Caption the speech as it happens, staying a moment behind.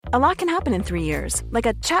A lot can happen in 3 years, like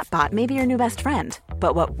a chatbot may be your new best friend.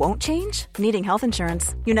 But what won't change? Needing health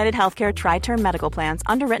insurance. United Healthcare Tri-Term Medical Plans,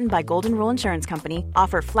 underwritten by Golden Rule Insurance Company,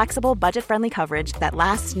 offer flexible, budget-friendly coverage that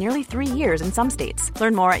lasts nearly 3 years in some states.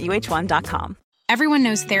 Learn more at uh1.com. Everyone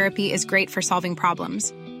knows therapy is great for solving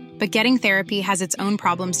problems. But getting therapy has its own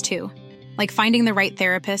problems too. Like finding the right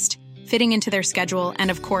therapist, fitting into their schedule,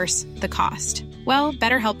 and of course, the cost. Well,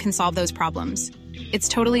 BetterHelp can solve those problems. It's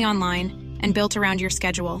totally online and built around your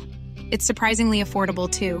schedule. It's surprisingly affordable,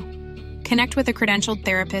 too. Connect with a credentialed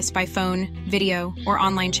therapist by phone, video, or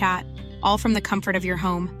online chat, all from the comfort of your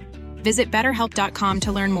home. Visit BetterHelp.com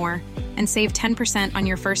to learn more and save 10% on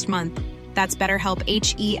your first month. That's BetterHelp,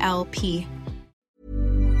 H-E-L-P.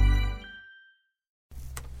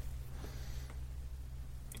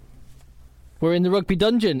 We're in the Rugby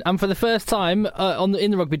Dungeon, and for the first time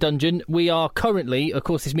in the Rugby Dungeon, we are currently, of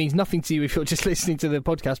course this means nothing to you if you're just listening to the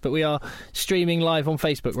podcast, but we are streaming live on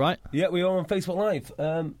Facebook, right? Yeah, we are on Facebook Live.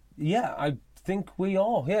 Yeah, I think we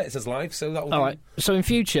are. Yeah, it says live, so that will All right, so in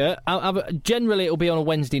future, generally it'll be on a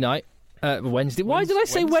Wednesday night. Wednesday. Why did I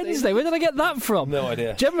say Wednesday? Where did I get that from? No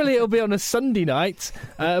idea. Generally, it'll be on a Sunday night,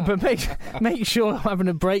 but make sure I'm having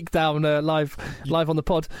a breakdown live on the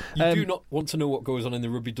pod. You do not want to know what goes on in the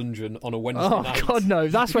Rugby Dungeon on a Wednesday night. Oh God, no!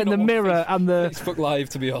 That's when the mirror and the Facebook Live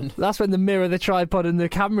to be on. That's when the mirror, the tripod, and the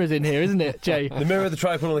camera's in here, isn't it, Jay? The mirror, the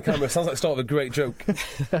tripod, and the camera sounds like the start of a great joke.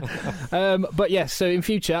 But yes, so in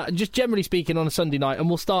future, just generally speaking, on a Sunday night, and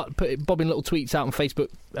we'll start bobbing little tweets out on Facebook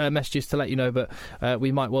messages to let you know. But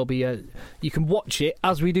we might well be. You can watch it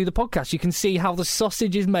as we do the podcast. You can see how the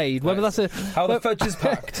sausage is made. Whether that's how the fudge is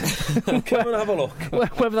packed. Come and have a look.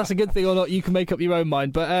 Whether that's a good thing or not, you can make up your own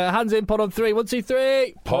mind. But hands in, pod on 3. 1, 2,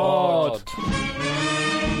 3. Pod.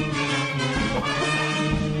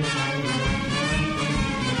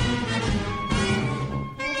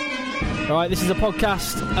 All right, this is a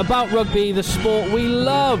podcast about rugby, the sport we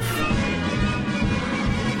love.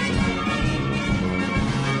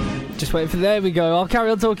 Just waiting for there we go. I'll carry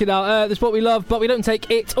on talking now. The sport we love, but we don't take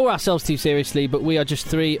it or ourselves too seriously. But we are just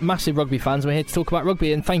 3 massive rugby fans. We're here to talk about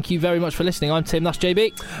rugby, and thank you very much for listening. I'm Tim. That's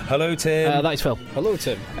JB. Hello, Tim. That is Phil. Hello,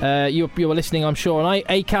 Tim. You are listening, I'm sure, on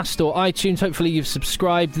Acast or iTunes. Hopefully, you've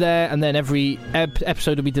subscribed there, and then every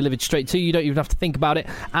episode will be delivered straight to you. You don't even have to think about it.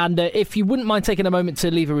 And if you wouldn't mind taking a moment to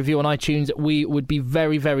leave a review on iTunes, we would be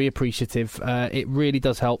very, very appreciative. It really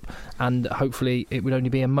does help, and hopefully, it would only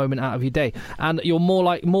be a moment out of your day. And you're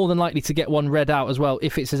more than likely to get one read out as well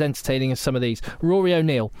if it's as entertaining as some of these. Rory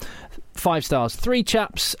O'Neill, 5 stars. 3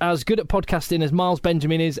 chaps as good at podcasting as Miles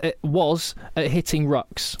Benjamin was at hitting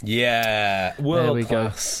rucks. Yeah, world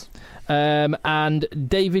class. And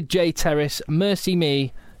David J. Terrace, mercy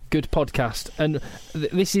me, good podcast. And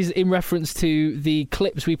this is in reference to the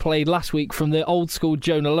clips we played last week from the old school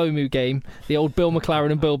Jonah Lomu game, the old Bill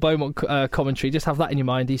McLaren and Bill Beaumont commentary. Just have that in your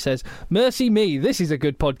mind. He says, mercy me, this is a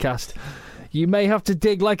good podcast. You may have to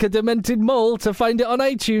dig like a demented mole to find it on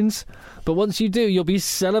iTunes, but once you do, you'll be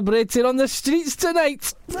celebrated on the streets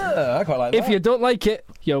tonight. I quite like that. If you don't like it,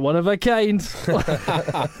 you're one of a kind.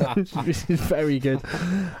 This is very good.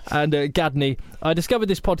 And Gadney, I discovered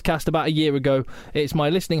this podcast about a year ago. It's my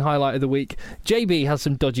listening highlight of the week. JB has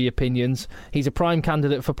some dodgy opinions. He's a prime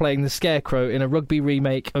candidate for playing the Scarecrow in a rugby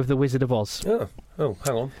remake of The Wizard of Oz. Oh, hang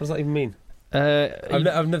on. What does that even mean? I've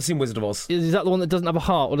never seen Wizard of Oz. Is that the one that doesn't have a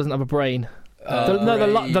heart or doesn't have a brain?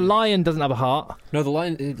 The lion doesn't have a heart. No, the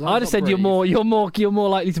lion. I just said brave. You're more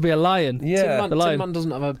likely to be a lion. Yeah, Tin Man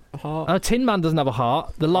doesn't have a heart. Tin Man doesn't have a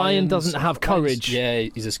heart. The lion doesn't have courage. Yeah,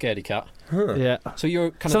 he's a scaredy cat. Huh. Yeah. So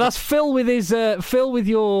you're that's Phil with his Phil with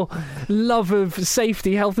your love of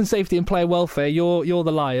safety, health and safety, and player welfare. You're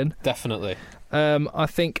the lion. Definitely. I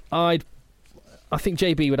think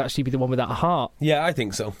JB would actually be the one without a heart. Yeah, I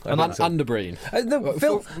think so. And a brain.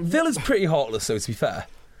 Phil is pretty heartless, though, to be fair.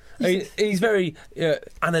 He's very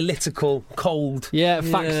analytical, cold. Yeah,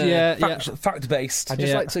 facts. Fact-based. I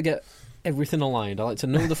just like to get everything aligned. I like to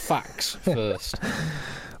know the facts first.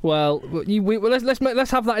 Well,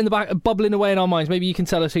 let's have that in the back, bubbling away in our minds. Maybe you can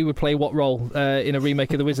tell us who would play what role in a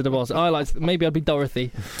remake of The Wizard of Oz. Maybe I'd be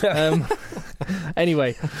Dorothy.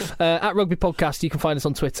 Anyway, at Rugby Podcast, you can find us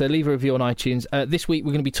on Twitter. Leave a review on iTunes. This week,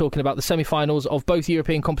 we're going to be talking about the semi-finals of both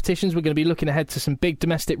European competitions. We're going to be looking ahead to some big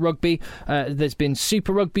domestic rugby. There's been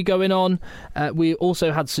Super Rugby going on. We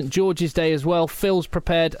also had St George's Day as well. Phil's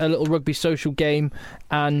prepared a little rugby social game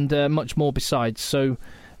and much more besides. So,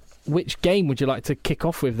 which game would you like to kick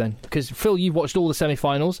off with then? Because, Phil, you've watched all the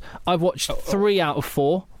semi-finals. I've watched 3 out of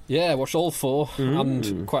 4. Yeah, I watched all 4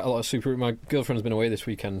 and quite a lot of Super. My girlfriend's been away this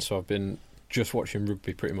weekend, so I've been just watching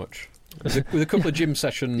rugby pretty much. with a couple of gym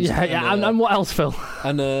sessions. And what else, Phil?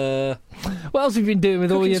 And what else have you been doing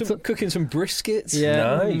with all your cooking some briskets?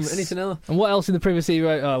 Yeah, nice. Anything else? And what else in the privacy?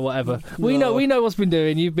 Whatever. We know what's been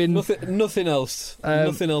doing. You've been nothing else.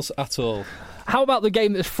 Nothing else at all. How about the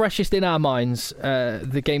game that's freshest in our minds?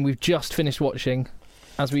 The game we've just finished watching,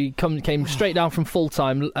 as we came straight down from full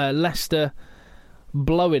time. Leicester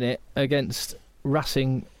blowing it against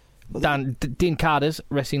Racing. Dean Carter's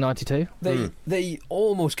Racing 92. They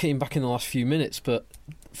almost came back in the last few minutes, but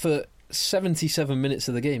for 77 minutes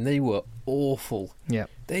of the game, they were awful. Yeah,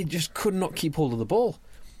 they just could not keep hold of the ball.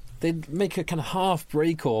 They'd make a kind of half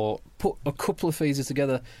break or put a couple of phases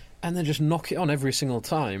together, and then just knock it on every single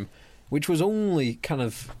time, which was only kind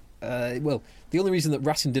of the only reason that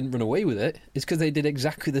Racing didn't run away with it is because they did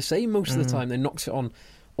exactly the same most of the time. They knocked it on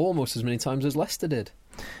almost as many times as Leicester did.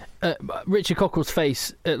 Richard Cockrell's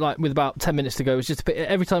face, with about 10 minutes to go, was just a bit.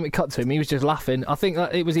 Every time it cut to him, he was just laughing. I think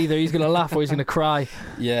that it was either he's going to laugh or he's going to cry.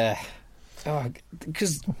 Yeah,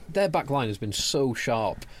 because their back line has been so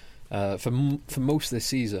sharp for most of this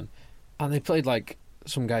season, and they played like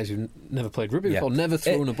some guys who've never played rugby before, never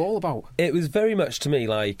thrown a ball about. It was very much to me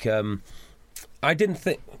like I didn't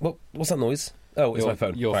think. What's that noise? Oh, it's my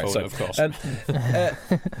phone. Your phone, sorry. of course.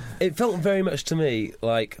 It felt very much to me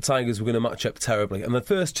like Tigers were going to match up terribly. And the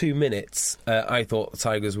first 2 minutes, I thought the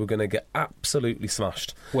Tigers were going to get absolutely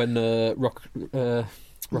smashed. When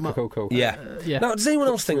Rococo. Yeah. Now, does anyone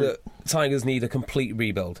else think that Tigers need a complete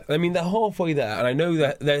rebuild? I mean, they're halfway there, and I know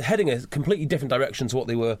that they're heading a completely different direction to what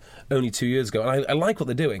they were only 2 years ago. And I like what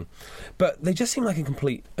they're doing, but they just seem like a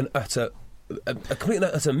complete and utter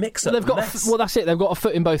mix-up. Well, that's it. They've got a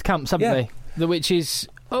foot in both camps, haven't they? Which is,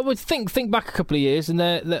 I would think back a couple of years, and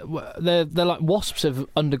they're like Wasps have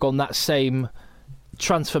undergone that same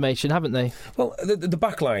transformation, haven't they? Well, the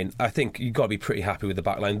back line, I think you've got to be pretty happy with the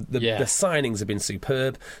back line. The signings have been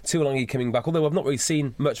superb. Tuolangi coming back, although I've not really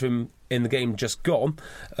seen much of him in the game just gone.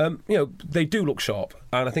 They do look sharp,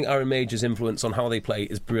 and I think Aaron Major's influence on how they play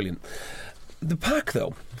is brilliant. The pack,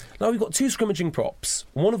 though, now we've got two scrimmaging props,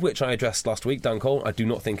 one of which I addressed last week, Dan Cole, I do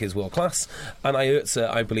not think is world class, and Iurtza,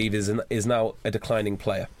 I believe, is now a declining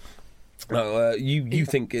player. Now, you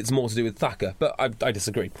think it's more to do with Thacker, but I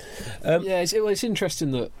disagree. It's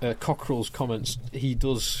interesting that Cockrell's comments, he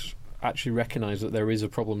does actually recognise that there is a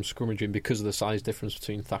problem scrimmaging because of the size difference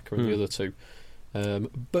between Thacker and the other two.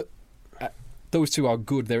 But those two are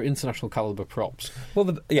good. They're international calibre props. Well,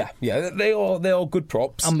 they are good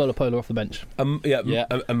props. And Mullapola off the bench. And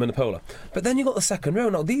Mullapola. But then you've got the second row.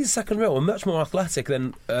 Now, these second row are much more athletic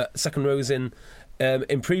than second rows in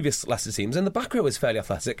previous Leicester teams, and the back row is fairly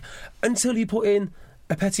athletic until you put in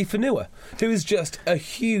Ep44, who is just a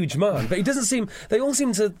huge man. But he doesn't seem. They all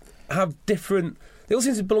seem to have different. They all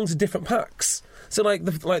seem to belong to different packs. So, like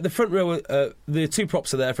the front row, the two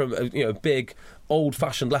props are there from a big,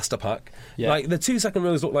 old-fashioned Leicester pack. Yeah. Like the two second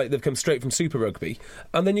rows look like they've come straight from Super Rugby,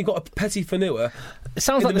 and then you've got Epetifanua. It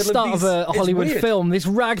sounds like the start of a Hollywood film. This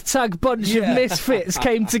ragtag bunch of misfits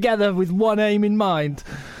came together with one aim in mind.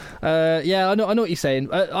 I know what you're saying.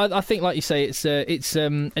 I think, like you say, it's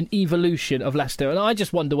an evolution of Leicester, and I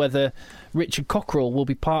just wonder whether Richard Cockrell will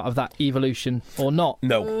be part of that evolution or not.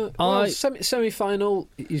 No, semi-final,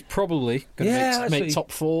 he's probably going to make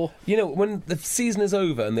top four. When the season is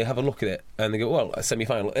over and they have a look at it and they go, well, a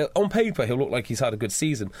semi-final. On paper, he'll look like he's had a good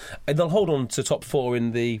season, and they'll hold on to top four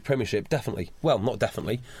in the Premiership. Definitely. Well, not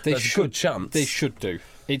definitely. There's a good chance. They should do.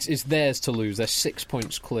 It's theirs to lose. They're 6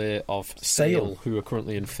 points clear of Sale, who are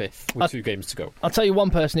currently in fifth with 2 games to go. I'll tell you one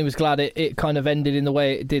person who was glad it kind of ended in the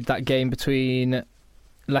way it did, that game between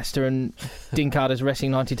Leicester and Dean Carter's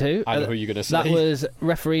Racing 92. I know who you're going to say. That was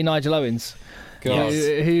referee Nigel Owens.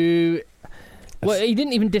 Who he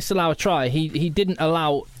didn't even disallow a try. He didn't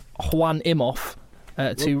allow Juan Imhoff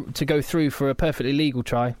to go through for a perfectly legal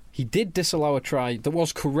try. He did disallow a try that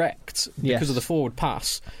was correct because of the forward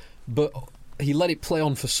pass, but he let it play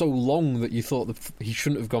on for so long that you thought he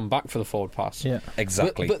shouldn't have gone back for the forward pass. Yeah,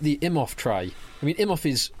 exactly. But the Imhoff try, I mean, Imhoff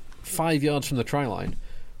is 5 yards from the try line.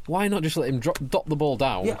 Why not just let him dot the ball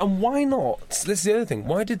down? Yeah, and why not? This is the other thing.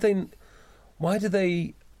 Why did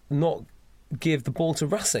they not give the ball to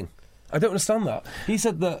Racing? I don't understand that. He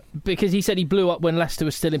said that because he said he blew up when Leicester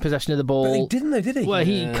was still in possession of the ball. But he didn't, though, did he? Well,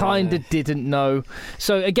 he kind of didn't know.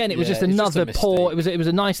 So again, it was just another poor. It was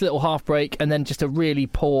a nice little half break, and then just a really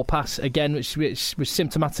poor pass again, which was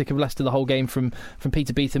symptomatic of Leicester the whole game from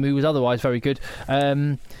Peter Beetham, who was otherwise very good.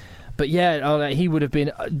 But he would have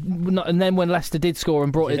been. And then when Leicester did score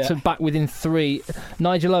and brought it back within 3,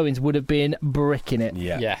 Nigel Owens would have been bricking it.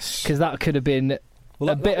 Yeah. Yes, because that could have been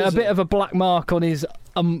a bit of a black mark on his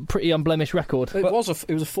pretty unblemished record. It was a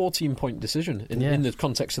 14-point decision in the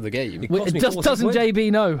context of the game. Doesn't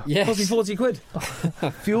JB know? Yes. It cost me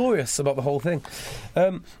 £40. Furious about the whole thing.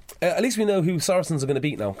 At least we know who Saracens are going to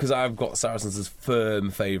beat now, because I've got Saracens as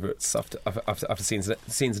firm favourites after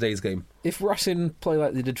seeing today's game. If Racing play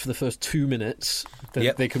like they did for the first 2 minutes,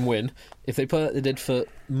 then they can win. If they play like they did for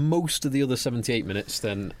most of the other 78 minutes,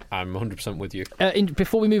 then I'm 100% with you.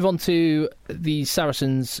 Before we move on to the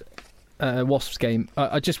Saracens Wasps game,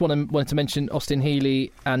 I just wanted to mention Austin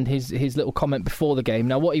Healey and his little comment before the game.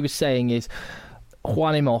 Now, what he was saying is,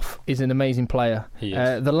 Juan Imhoff is an amazing player. He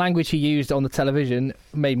is. The language he used on the television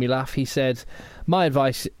made me laugh. He said, my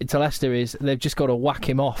advice to Leicester is they've just got to whack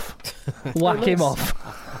him off. Whack him off.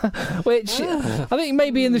 Which I think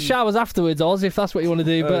maybe in the showers afterwards, Oz, if that's what you want to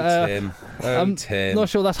do. But Tim. I'm Tim. not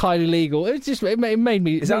sure that's highly legal. It made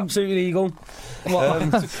me... Is it absolutely legal?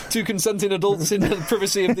 Two consenting adults in the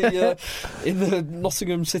privacy of in the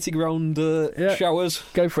Nottingham City ground showers.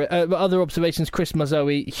 Go for it. But other observations, Chris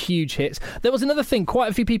Mazzoe, huge hits. There was another thing, quite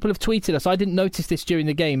a few people have tweeted us. I didn't notice this during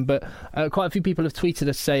the game, but quite a few people have tweeted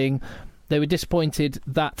us saying they were disappointed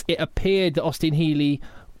that it appeared that Austin Healey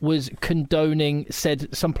was condoning, said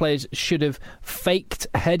some players should have faked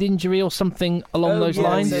a head injury or something along those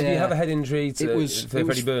lines. If you have a head injury for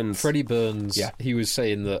Freddie Burns. Freddie Burns, he was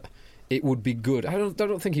saying that it would be good. I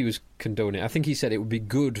don't think he was condoning it. I think he said it would be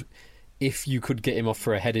good if you could get him off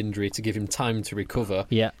for a head injury to give him time to recover.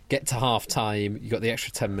 Yeah. Get to half time, you got the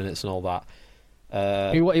extra 10 minutes and all that.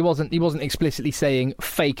 He wasn't explicitly saying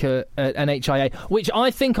fake an HIA, which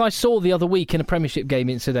I think I saw the other week in a Premiership game,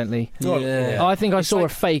 incidentally. Yeah. I think I saw a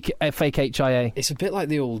fake HIA. It's a bit like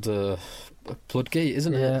the old Bloodgate,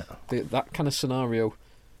 isn't it? That kind of scenario.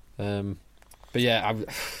 But yeah,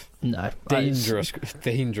 no, dangerous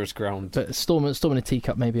ground. But storm in a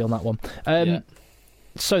teacup maybe on that one.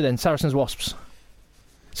 So then, Saracens Wasps.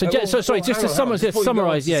 Sorry, just to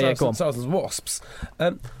summarise. Yeah, go on. Saracens Wasps.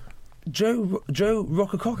 Joe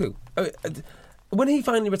Rockakoku. When he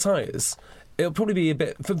finally retires, it'll probably be a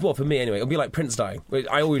bit for me anyway. It'll be like Prince dying.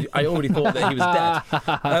 I already thought that he was dead.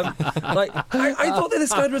 I thought that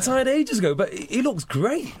this guy had retired ages ago, but he looks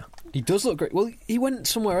great. He does look great. Well, he went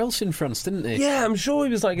somewhere else in France, didn't he? Yeah, I'm sure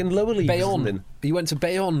he was like in lower leagues. Bayonne. He went to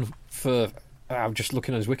Bayonne for. I'm just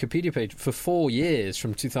looking at his Wikipedia page for 4 years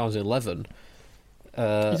from 2011.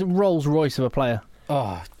 He's a Rolls Royce of a player.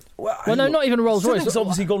 Oh. Well, no, not even a Rolls Royce. Something's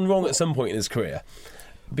obviously gone wrong at some point in his career.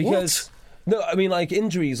 Because no, I mean like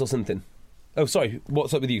injuries or something. Oh, sorry.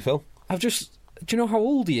 What's up with you, Phil? Do you know how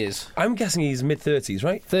old he is? I'm guessing he's mid-30s,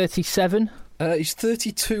 right? 37. He's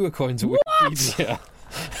 32 according to Wikipedia.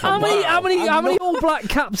 How many All Black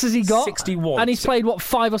caps has he got? 61. And he's played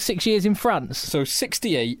 5 or 6 years in France. So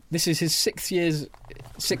 68. This is his sixth year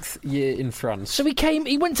in France. So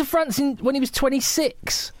he went to France when he was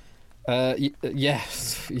 26.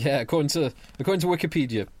 Yes, according to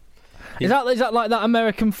Wikipedia. Is that like that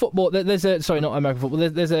American football? There's not American football.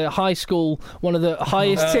 There's a high school, one of the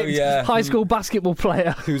highest tipped high school basketball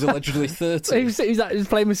player who's allegedly 30. Who's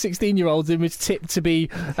playing with 16-year-olds and was tipped to be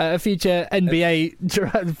a future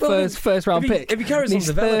NBA first round pick. If he carries on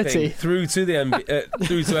developing through to the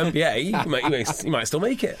NBA, he might still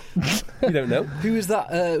make it. You don't know. Who was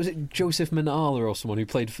that? Was it Joseph Manala or someone who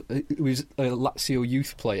was a Lazio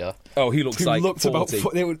youth player? Oh, he looks like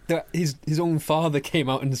 40. His own father came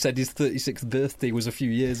out and said his 36th birthday was a few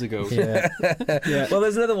years ago. Yeah. Well,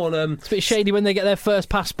 there's another one. It's a bit shady when they get their first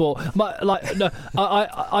passport.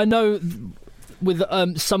 I know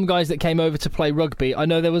with some guys that came over to play rugby, I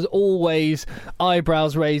know there was always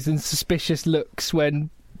eyebrows raised and suspicious looks when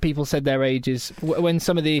people said their ages. When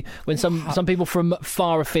some people from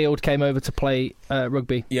far afield came over to play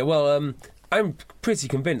rugby. Yeah, well, I'm pretty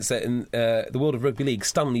convinced that in the world of rugby league,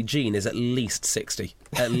 Stanley Jean is at least 60.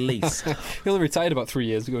 At least. He only retired about 3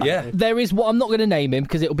 years ago. Yeah. There is I'm not going to name him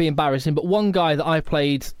because it'll be embarrassing, but one guy that I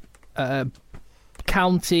played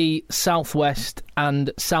county, southwest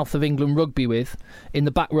and south of England rugby with in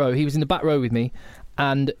the back row. He was in the back row with me,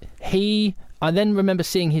 and I then remember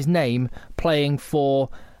seeing his name playing for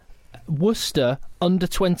Worcester under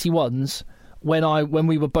 21s. When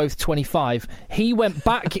we were both 25, he went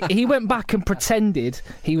back and pretended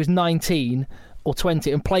he was 19 or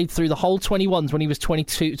 20 and played through the whole 21s when he was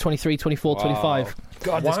 22, 23, 24, wow. 25.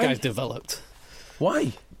 God, this guy's developed.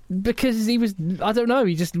 Why? Because he was, I don't know,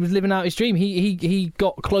 he just was living out his dream. He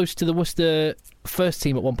got close to the Worcester first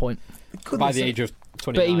team at one point. By the age of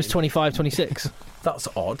 29. But he was 25, 26. That's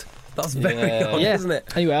odd. That's very odd, isn't it?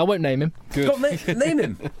 Anyway, I won't name him. Good. Name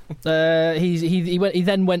him. He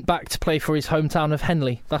then went back to play for his hometown of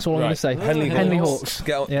Henley. That's all I'm going to say. Henley Hawks.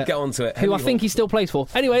 Get onto it. Who I think he still plays for.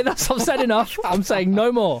 Anyway, I've said enough. I'm saying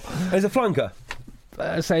no more. He's a flanker.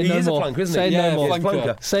 Say he no is more. a flanker, isn't say he? no more.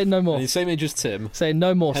 Flanker. Say no more. And he's the same age as Tim. Say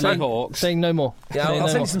no more. Henley Hawks. Saying no more. Yeah, I'll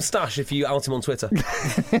send you some stash if you out him on Twitter.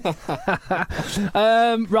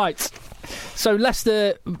 Right. So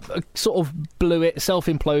Leicester sort of blew it,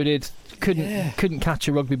 self-imploded. Couldn't catch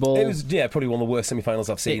a rugby ball. It was probably one of the worst semi-finals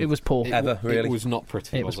I've seen. It was poor. Ever, really. It was not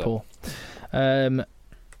pretty. It was poor. So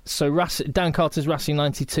Dan Carter's Racing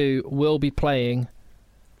 92 will be playing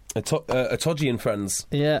Atoji and friends.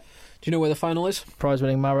 Yeah. Do you know where the final is?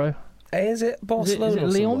 Prize-winning Marrow. Is it Barcelona?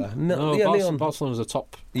 Is it Lyon? No, Leon. Barcelona's a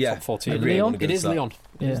top 14. Lyon? It is Lyon.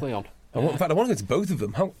 It is Lyon. In fact, I want to go to both of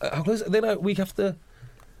them. How close are they now? Week after?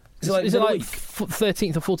 Is it like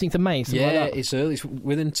 13th or 14th of May? Something like that? It's early. It's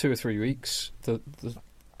within 2 or 3 weeks.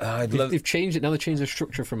 They've changed it now. They changed the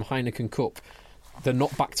structure from Heineken Cup. They're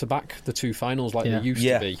not back to back the two finals like they used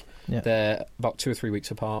to be. Yeah. They're about 2 or 3 weeks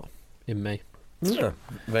apart in May. Yeah,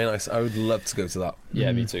 very nice. I would love to go to that.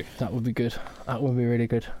 Yeah, me too. That would be good. That would be really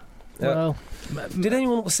good. Well, did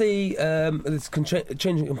anyone see? It's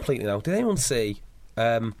changing completely now. Did anyone see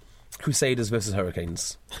Crusaders versus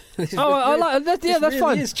Hurricanes? I like that. Yeah, that's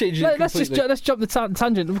really fine. Let's jump the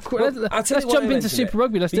tangent. Let's jump into Super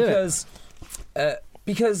Rugby. Let's do it.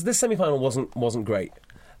 Because this semi-final wasn't great,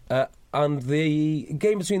 and the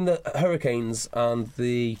game between the Hurricanes and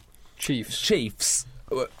the Chiefs.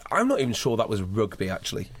 I'm not even sure that was rugby.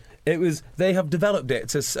 Actually, it was. They have developed it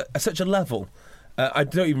to such a level. I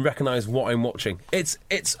don't even recognise what I'm watching. It's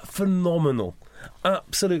phenomenal.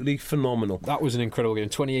 Absolutely phenomenal. That was an incredible game.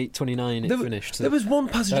 28-29 it finished. There was one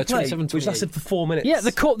passage of play which lasted for 4 minutes. Yeah,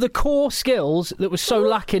 the core skills that was so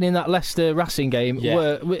lacking in that Leicester Racing game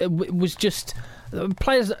was just...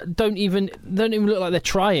 Players don't even look like they're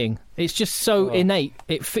trying. It's just so innate.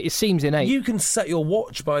 It seems innate. You can set your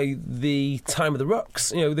watch by the time of the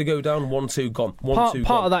rucks. You know, they go down 1-2 gone.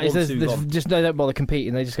 Part of that is there's just they don't bother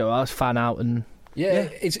competing. They just go, let's fan out and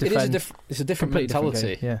it's a different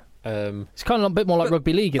mentality. It's kind of a bit more like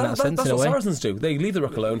rugby league in that sense. That's in a what way. Saracens do. They leave the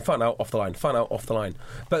ruck alone, fan out off the line, fan out off the line.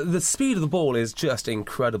 But the speed of the ball is just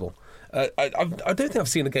incredible. I don't think I've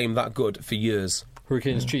seen a game that good for years.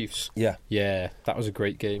 Hurricanes Chiefs. Yeah, that was a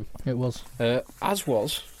great game. It was. As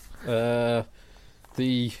was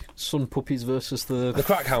the Sun Puppies versus the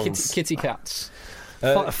Crackhounds, Kitty Cats.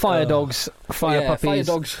 Fire dogs, puppies, fire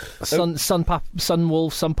dogs, sun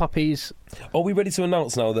wolves, sun puppies. Are we ready to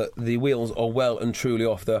announce now that the wheels are well and truly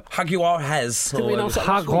off the Jaguares? Can we announce that?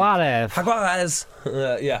 Jaguares.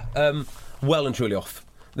 Well and truly off.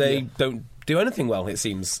 They don't do anything well, it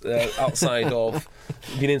seems, outside of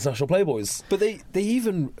being international playboys. But they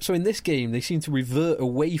even... So in this game, they seem to revert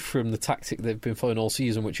away from the tactic they've been following all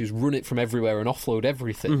season, which is run it from everywhere and offload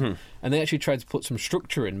everything. Mm-hmm. And they actually tried to put some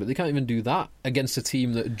structure in, but they can't even do that against a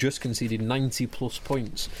team that just conceded 90-plus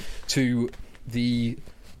points to the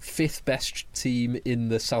 5th best team in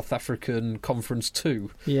the South African Conference 2.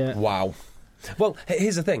 Yeah. Wow. Well,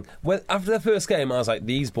 here's the thing. After their first game, I was like,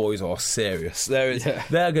 these boys are serious. They're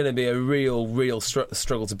going to be a real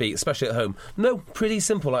struggle to beat, especially at home. No, pretty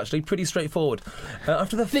simple, actually. Pretty straightforward.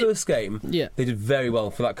 After their first game, they did very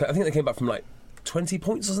well for that. I think they came back from like 20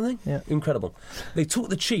 points or something. Yeah. Incredible. They took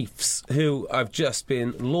the Chiefs, who I've just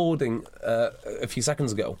been lauding a few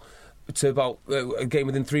seconds ago, to about a game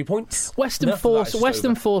within 3 points. Western Force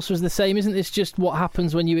was the same. Isn't this just what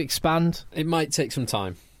happens when you expand? It might take some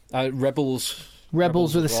time. Rebels were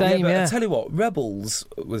the same, I tell you what, Rebels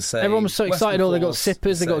was saying... Everyone was so excited. They got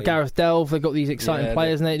Sippers, they got Gareth Delve, they got these exciting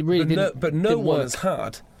players, and they really didn't. But no one has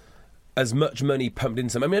had as much money pumped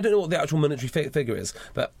into them. I mean, I don't know what the actual monetary figure is,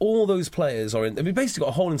 but all those players are in... I mean, basically got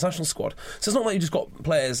a whole international squad. So it's not like you just got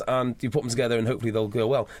players and you put them together and hopefully they'll go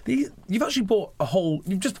well. You've actually bought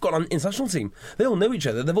you've just got an international team. They all know each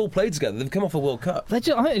other. They've all played together. They've come off a World Cup. I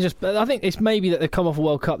think it's maybe that they've come off a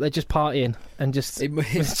World Cup. They're just partying and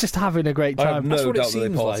it's just having a great time. I have no doubt that they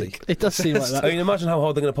party. Like. It does seem like that. I mean, imagine how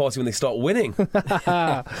hard they're going to party when they start winning.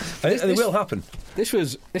 It will happen. This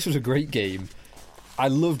was a great game. I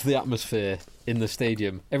loved the atmosphere in the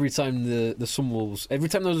stadium. Every time the Sunwolves, every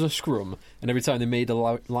time there was a scrum, and every time they made a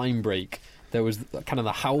line break, there was kind of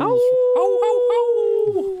the howls.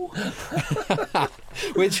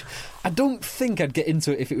 Which I don't think I'd get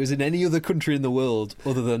into it if it was in any other country in the world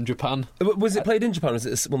other than Japan. Was it played in Japan, or was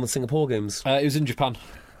it one of the Singapore games? It was in Japan.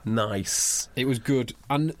 Nice. It was good.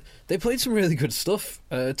 And they played some really good stuff.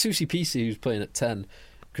 2CPC, who's playing at 10,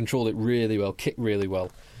 controlled it really well, kicked really well.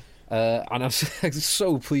 And I was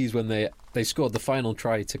so pleased when they scored the final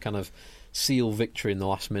try to kind of seal victory in the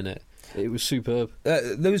last minute. It was superb.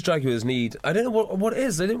 Those Jaguars need... I don't know what it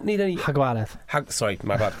is. They don't need any... Jaguars. Sorry,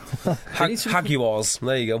 my bad. Jaguars.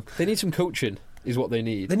 There you go. They need some coaching, is what they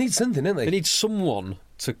need. They need something, don't they? They need someone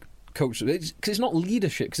to coach them. Because it's not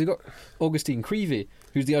leadership, because they've got Augustine Creevy,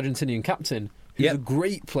 who's the Argentinian captain, who's a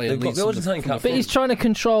great player. They've got the Argentinian captain. But he's trying to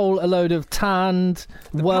control a load of tanned,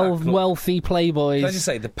 wealthy playboys. Can I just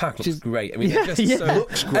say, the pack looks great. I mean, it just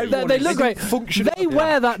looks great. They look great. They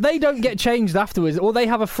wear that. They don't get changed afterwards, or they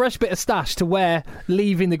have a fresh bit of stash to wear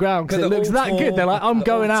leaving the ground because it looks that good. They're like, I'm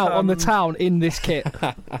going out on the town in this kit.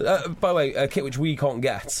 By the way, a kit which we can't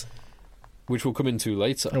get. Which we'll come into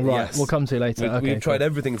later. Right, yes. We'll come to later. We've tried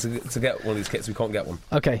everything to get one of these kits. We can't get one.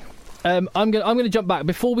 Okay. I'm going to jump back.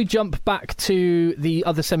 Before we jump back to the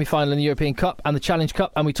other semi-final in the European Cup and the Challenge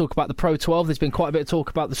Cup, and we talk about the Pro 12, there's been quite a bit of talk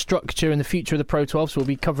about the structure and the future of the Pro 12, so we'll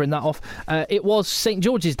be covering that off. It was St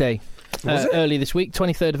George's Day early this week,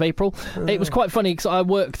 23rd of April. It was quite funny because I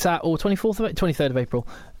worked at... Or 23rd of April.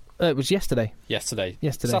 It was yesterday. Yesterday.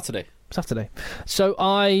 Saturday. So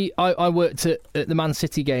I worked at the Man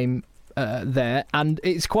City game there, and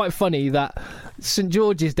it's quite funny that St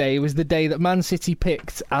George's Day was the day that Man City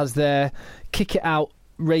picked as their kick it out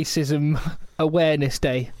racism awareness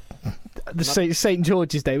day, the St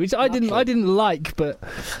George's Day, which I didn't like, but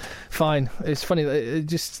fine. It's funny that it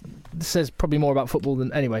just says probably more about football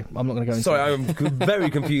than... Anyway, I'm not going to go into Sorry, I'm very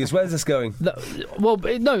confused. Where's this going?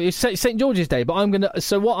 It's St George's Day, but I'm going to...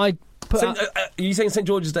 So what I... Are you saying St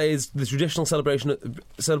George's Day is the traditional celebration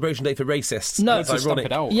day for racists? No, it's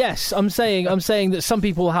ironic. Yes, I'm saying that some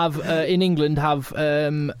people have in England have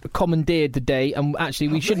commandeered the day, and actually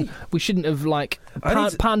we shouldn't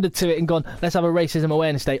have pandered to it and gone, let's have a racism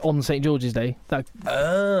awareness day on St George's Day.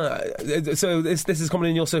 So this is common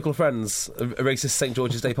in your circle of friends, a racist St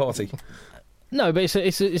George's Day party. No, but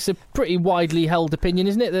it's a pretty widely held opinion,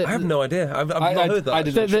 isn't it? I have no idea. I've not heard that.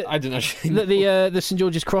 I didn't actually. That the St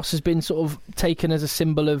George's Cross has been sort of taken as a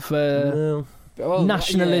symbol of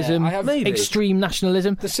nationalism, extreme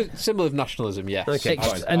nationalism. The symbol of nationalism, yes. Okay,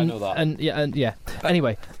 I know that. And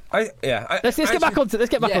anyway. Let's get back onto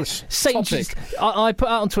St. George's. I put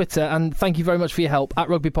out on Twitter, and thank you very much for your help at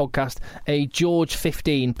Rugby Podcast, a George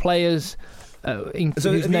 15 players. So these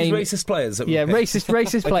racist players?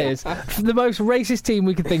 Racist players. The most racist team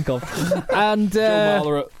we could think of. And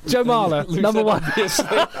Joe Marler, number one.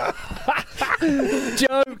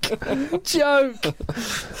 Joke.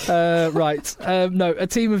 Right. No, a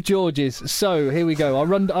team of Georges. So here we go. I'll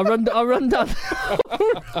run down. Run down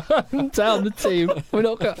the team. We're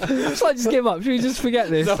not. Just like just give up. Should we just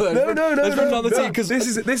forget this? No. Let's run down the team because this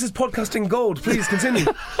is podcasting gold. Please continue.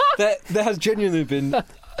 There has genuinely been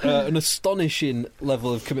an astonishing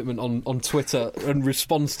level of commitment on Twitter and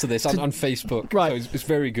response to this and on Facebook. Right. So it's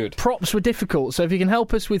very good. Props were difficult, so if you can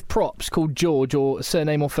help us with props called George or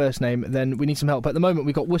surname or first name, then we need some help. At the moment,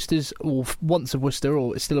 we've got Worcester's, or once of Worcester,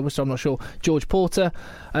 or it's still a Worcester, I'm not sure, George Porter,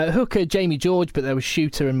 hooker Jamie George, but there was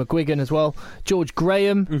Shooter and McGuigan as well, George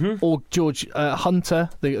Graham, or George Hunter,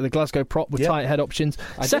 the Glasgow prop with tight head options.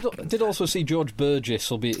 I did also see George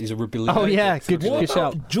Burgess, albeit he's a rugby league. Oh yeah, good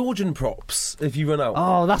shout. Georgian props, if you run out.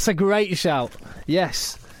 Oh, that's a great shout.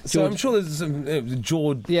 Yes. So I'm sure there's some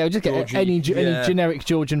George. Yeah, we'll just get any generic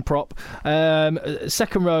Georgian prop.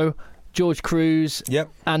 Second row, George Cruz. Yep.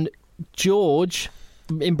 And George,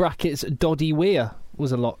 in brackets, Doddy Weir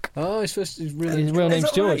was a lock. Oh, his real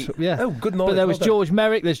name's George. Right? Yeah. Oh, good knowledge. But there was George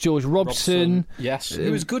Merrick, there's George Robson. Yes. He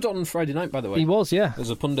was good on Friday night, by the way. He was, yeah. As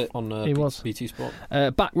a pundit on BT Sport.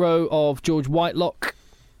 Back row of George Whitelock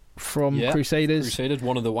from Crusaders,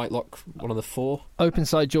 one of the four. Open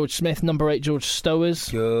side George Smith, number 8 George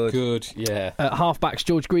Stowers. Good, yeah. Half-backs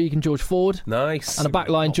George Greig and George Ford. Nice. And a back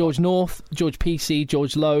line George North, George PC,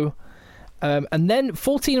 George Lowe. And then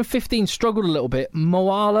 14 and 15 struggled a little bit.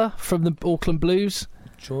 Moala from the Auckland Blues.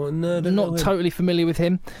 Not totally familiar with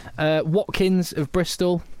him. Watkins of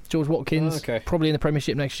Bristol. George Watkins, probably in the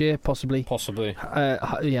Premiership next year, possibly. I'll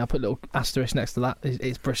put a little asterisk next to that.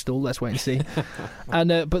 It's Bristol. Let's wait and see.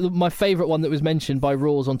 And but my favourite one that was mentioned by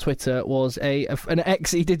Rawls on Twitter was an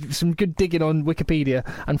ex. He did some good digging on Wikipedia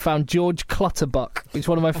and found George Clutterbuck, which is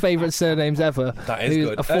one of my favourite surnames ever. That is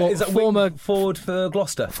good. Is that former forward for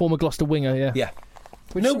Gloucester? Former Gloucester winger, yeah. Yeah.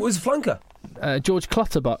 It was flanker. George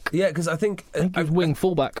Clutterbuck. Yeah, because I think he was wing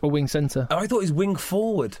fullback or wing centre. I thought he was wing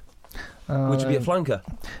forward. Which would be a flanker.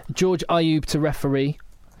 George Ayoub to referee.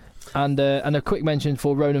 And a quick mention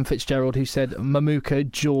for Ronan Fitzgerald, who said Mamuka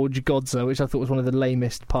George Godza, which I thought was one of the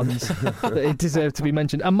lamest puns that it deserved to be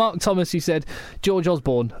mentioned. And Mark Thomas, who said George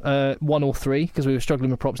Osborne, 1 or 3, because we were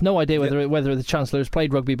struggling with props. No idea whether the Chancellor has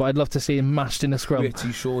played rugby, but I'd love to see him mashed in a scrum.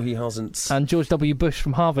 Pretty sure he hasn't. And George W. Bush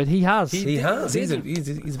from Harvard, he has. He has. He's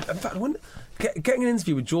in fact, getting an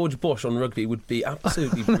interview with George Bush on rugby would be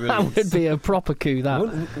absolutely brilliant. That would be a proper coup, that.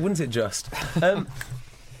 Wouldn't it just?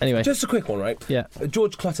 Anyway. Just a quick one, right? Yeah.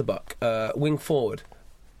 George Clutterbuck, wing forward.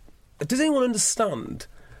 Does anyone understand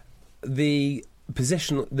the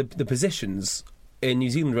positions in New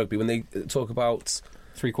Zealand rugby when they talk about...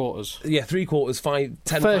 3 quarters? Yeah, 3 quarters, 5,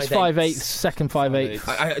 10, First 5/8. 5/8, second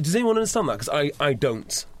 5/8. Does anyone understand that? Because I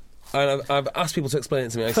don't. And I've asked people to explain it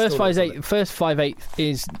to me. First 5/8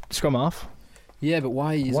 is scrum half. Yeah, but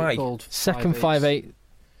why is it called Second 5/8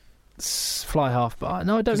 fly half, but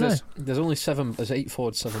no, I don't know. There's only 7. There's 8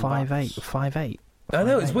 forwards, 7 backs. 5/8. I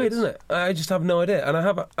know, it's weird, isn't it? I just have no idea. And I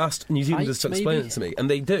have asked New Zealanders to explain it to me, and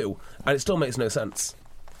they do, and it still makes no sense.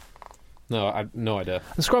 No, I have no idea.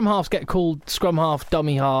 The scrum halves get called scrum half,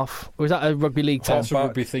 dummy half. Or is that a rugby league term? That's a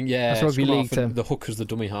rugby thing, yeah. That's a rugby league term. The hooker's the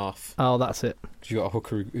dummy half. Oh, that's it. You got a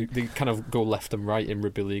hooker. They kind of go left and right in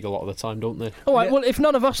rugby league a lot of the time, don't they? All right. Yeah. Well, if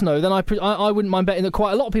none of us know, then I wouldn't mind betting that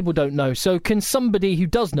quite a lot of people don't know. So, can somebody who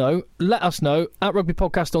does know let us know at Rugby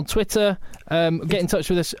Podcast on Twitter? Get in touch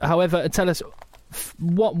with us, however, and tell us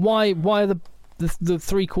why are the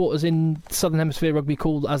 3 quarters in Southern Hemisphere rugby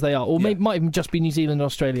called as they are, or might even just be New Zealand and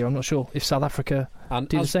Australia. I'm not sure if South Africa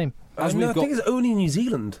do the same. I think it's only New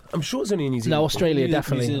Zealand. I'm sure it's only New Zealand. No, Australia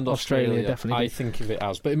definitely. New Zealand, Australia definitely. I think of it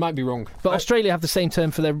as, but it might be wrong. But Australia have the same term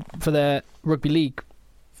for their rugby league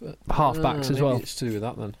halfbacks as well. It's to do with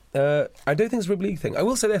that then. I don't think it's a rugby league thing. I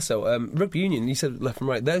will say this though: rugby union. You said left and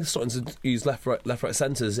right. They're starting to use left right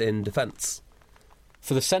centres in defence.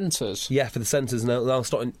 For the centres? Yeah, for the centres. Now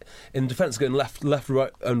starting in defence, going left,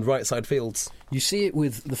 right, and right side fields. You see it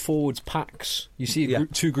with the forwards packs. You see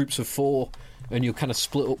 2 groups of 4, and you'll kind of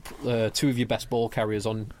split up 2 of your best ball carriers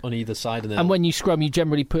on either side. And when you scrum, you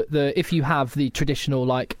generally put if you have the traditional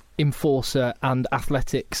like enforcer and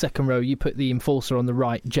athletic second row, you put the enforcer on the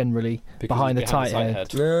right generally behind the tight head.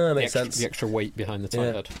 That makes sense. The extra weight behind the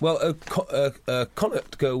tight head. Well,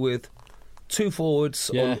 Connacht go with 2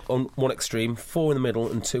 forwards on one extreme, 4 in the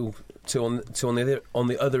middle, and two on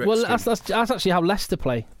the other extreme. Well, that's actually how Leicester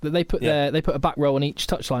play. They put they put a back row on each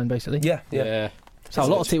touchline, basically. Yeah. So a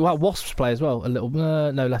lot of teams, Wasps play as well. A little,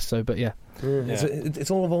 no less so, but yeah.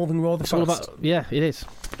 It's all evolving rather fast. All about, it is,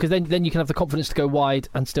 because then you can have the confidence to go wide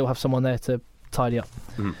and still have someone there to tidy up.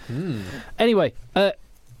 Anyway, I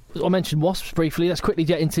mentioned Wasps briefly. Let's quickly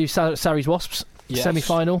get into Sarri's Wasps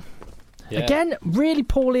semi-final. Yeah. Again, really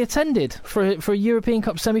poorly attended for a European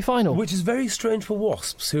Cup semi-final. Which is very strange for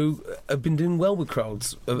Wasps, who have been doing well with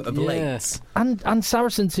crowds of late. And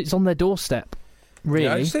Saracens, it's on their doorstep, really.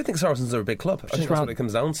 Yeah, I just don't think Saracens are a big club. I think that's what it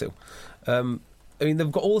comes down to. I mean, they've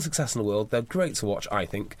got all the success in the world. They're great to watch, I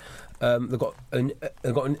think. They've got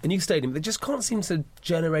a new stadium. They just can't seem to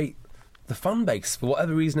generate the fan base, for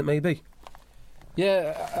whatever reason it may be.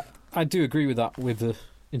 Yeah, I do agree with that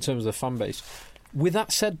in terms of the fan base. With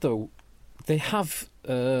that said, though, they have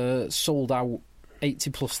sold out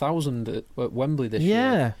 80,000+ at Wembley this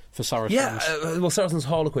year for Saracens. Yeah, well, Saracens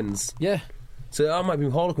Harlequins. Yeah. So that might be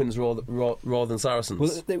Harlequins rather than Saracens.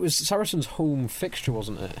 Well, it was Saracens' home fixture,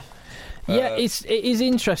 wasn't it? Yeah, it is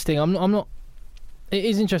interesting. I'm not. It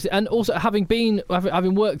is interesting, and also having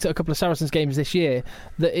worked at a couple of Saracens games this year,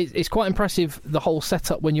 that it's quite impressive the whole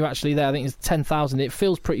setup when you're actually there. I think it's 10,000. It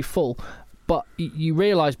feels pretty full. But you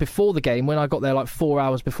realise before the game, when I got there like 4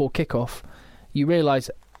 hours before kickoff, you realise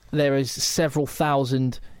there is several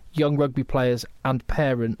thousand young rugby players and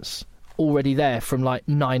parents already there from like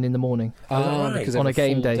 9 in the morning on a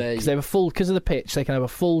game day. Because they have because of the pitch, they can have a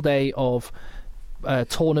full day of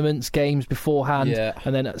tournaments, games beforehand,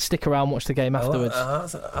 and then stick around, watch the game afterwards.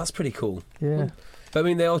 That's pretty cool. Yeah. But I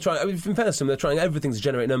mean, they are trying. I mean, in fairness to them, they're trying everything to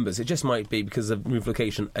generate numbers. It just might be because of move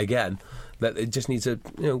location again that it just needs to,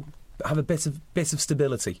 have a bit of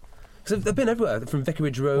stability. So they've been everywhere, from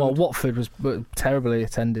Vicarage Road. Well, Watford was terribly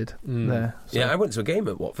attended there. So. Yeah, I went to a game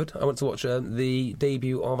at Watford. I went to watch the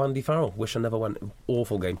debut of Andy Farrell. Wish I never went.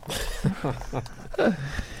 Awful game.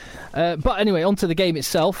 But anyway, on to the game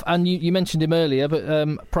itself. And you mentioned him earlier, but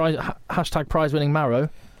 #prize-winning Marrow.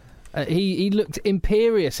 He looked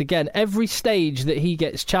imperious again. Every stage that he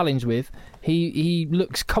gets challenged with, he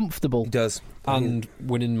looks comfortable. He does. And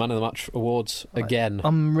winning Man of the Match awards again.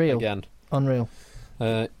 Unreal.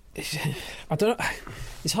 I don't know.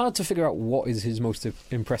 It's hard to figure out what is his most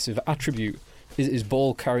impressive attribute. his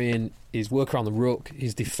ball carrying, his work around the ruck,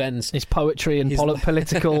 his defence, his poetry and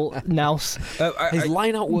political nous. His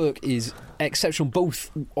line-out work is exceptional,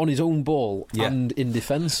 both on his own ball and in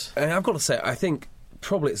defence. And I've got to say, I think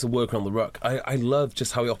probably it's the work around the ruck. I love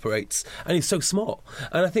just how he operates, and he's so smart.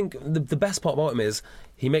 And I think the best part about him is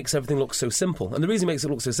he makes everything look so simple. And the reason he makes it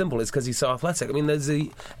look so simple is because he's so athletic. I mean, there's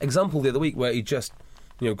the example the other week where he just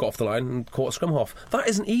got off the line and caught a scrum half. That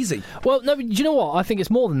isn't easy. Well, no, do you know what? I think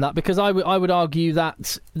it's more than that, because I would argue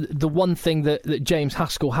that the one thing that James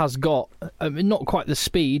Haskell has got, not quite the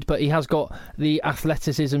speed, but he has got the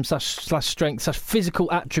athleticism slash strength slash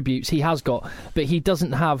physical attributes he has got, but he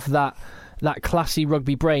doesn't have that classy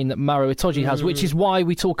rugby brain that Maro Itoje has, which is why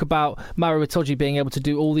we talk about Maro Itoje being able to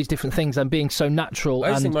do all these different things and being so natural.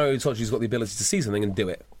 I just think Maro Itoje's got the ability to see something and do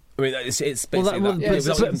it. I mean, it's basically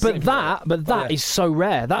that is so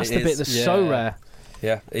rare. That's the bit that's so rare.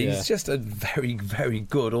 Yeah, he's just a very, very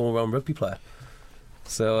good all-round rugby player.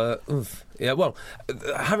 So, well,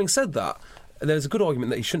 having said that, there's a good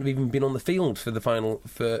argument that he shouldn't have even been on the field for the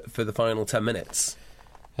final 10 minutes.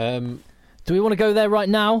 Do we want to go there right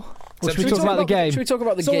now? Or should we talk about the game? Should we talk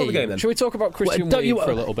about the game then? Should we talk about Christian Wade for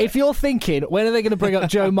a little bit? If you're thinking, when are they going to bring up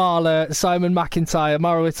Joe Marler, Simon McIntyre,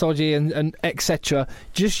 Maro Itoje and etc.,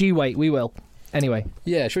 just you wait, we will. Anyway.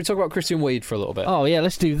 Yeah, should we talk about Christian Wade for a little bit? Oh, yeah,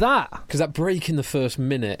 let's do that. Because that break in the first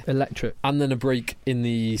minute... Electric. And then a break in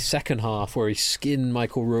the second half where he skinned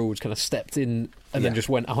Michael Rhodes, kind of stepped in and then just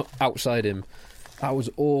went outside him. That was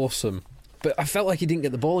awesome. But I felt like he didn't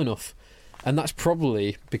get the ball enough. And that's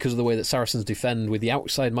probably because of the way that Saracens defend, with the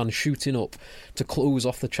outside man shooting up to close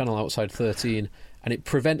off the channel outside 13. And it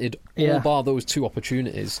prevented, all bar those two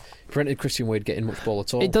opportunities, prevented Christian Wade getting much ball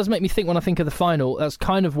at all. It does make me think, when I think of the final, that's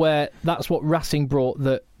kind of where, that's what Racing brought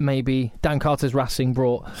that maybe Dan Carter's Racing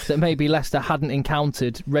brought that maybe Leicester hadn't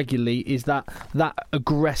encountered regularly, is that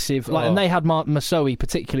aggressive, and they had Masoe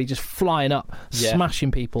particularly just flying up,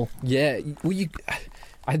 smashing people. Yeah, well,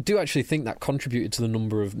 I do actually think that contributed to the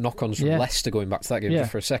number of knock-ons from Leicester, going back to that game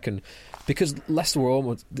just for a second, because Leicester were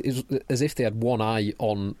almost as if they had one eye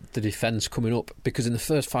on the defence coming up, because in the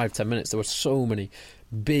first 5-10 minutes there were so many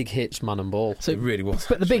big hits, man and ball. So it really was.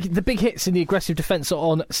 But the big hits in the aggressive defence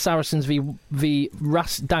on Saracens v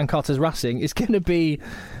Dan Carter's Racing is going to be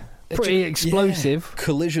pretty explosive.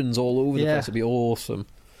 Collisions all over the place. It'd be awesome.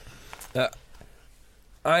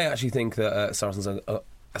 I actually think that Saracens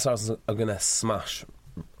are going to smash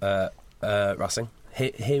Racing.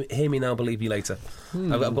 Hear me now, believe me later.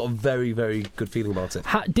 I've got a very, very good feeling about it.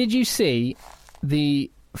 Did you see the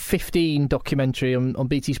 15 documentary on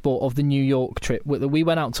BT Sport of the New York trip? We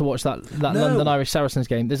went out to watch that London Irish Saracens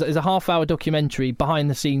game. There's a half-hour documentary,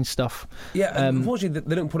 behind-the-scenes stuff. Yeah, unfortunately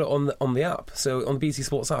they don't put it on the app. So on the BT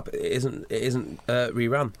Sports app, it isn't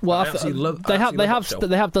rerun. Well,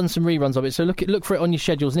 they have done some reruns of it. So look for it on your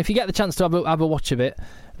schedules. And if you get the chance to have a watch of it,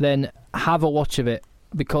 then have a watch of it,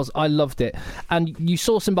 because I loved it. And you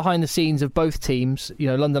saw some behind the scenes of both teams,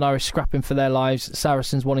 London Irish scrapping for their lives,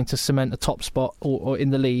 Saracens wanting to cement a top spot or in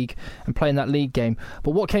the league and playing that league game.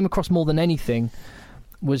 But what came across more than anything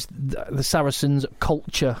was the Saracens'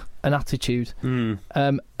 culture and attitude.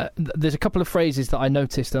 There's a couple of phrases that I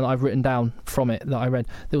noticed and I've written down from it that I read.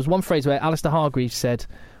 There was one phrase where Alistair Hargreaves said,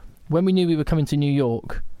 when we knew we were coming to New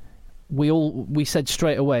York, we said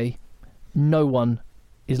straight away, no one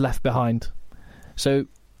is left behind. So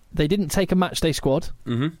they didn't take a matchday squad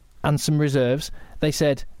and some reserves. They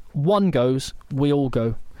said, one goes, we all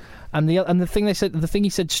go. And the thing he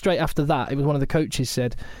said straight after that, it was one of the coaches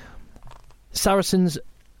said, Saracens,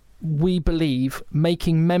 we believe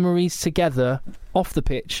making memories together off the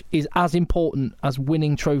pitch is as important as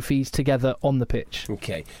winning trophies together on the pitch.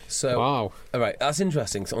 Okay, so wow, all right, that's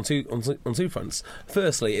interesting. So on two fronts.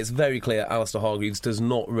 Firstly, it's very clear Alistair Hargreaves does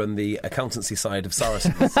not run the accountancy side of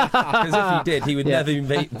Saracens, because if he did, he would never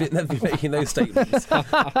be making those statements.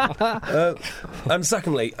 And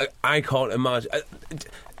secondly, I can't imagine.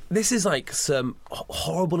 This is like some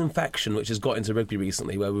horrible infection which has got into rugby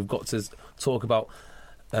recently, where we've got to talk about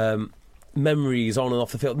memories on and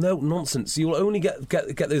off the field. No, nonsense. You'll only get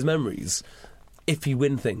those memories if you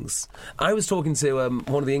win things. I was talking to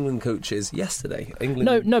one of the England coaches yesterday.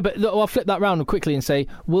 No, but I'll flip that round quickly and say,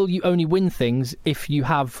 will you only win things if you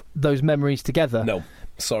have those memories together? No,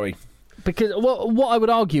 sorry. Because what I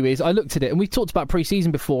would argue is, I looked at it, and we've talked about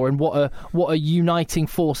pre-season before, and what a uniting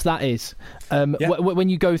force that is. When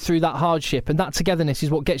you go through that hardship, and that togetherness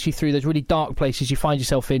is what gets you through those really dark places you find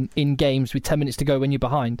yourself in games with 10 minutes to go when you're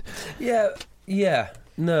behind. Yeah.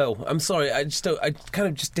 No, I'm sorry. I kind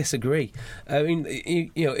of disagree. I mean,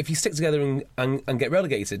 if you stick together and get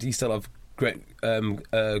relegated, you still have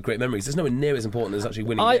great memories. It's nowhere near as important as actually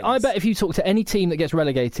winning. I bet if you talk to any team that gets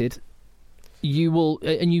relegated, you will,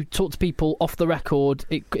 and you talk to people off the record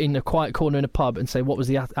in a quiet corner in a pub and say, what was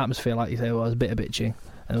the atmosphere like? You say, well, it was a bit of bitching.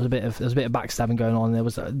 And there was a bit of backstabbing going on. There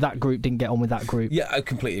was that group didn't get on with that group. Yeah, I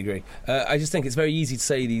completely agree. I just think it's very easy to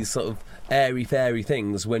say these sort of airy-fairy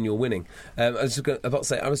things when you're winning. I was just about to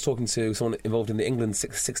say, I was talking to someone involved in the England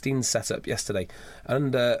 16 setup yesterday,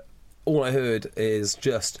 and all I heard is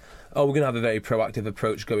just, we're going to have a very proactive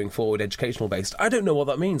approach going forward, educational based. I don't know what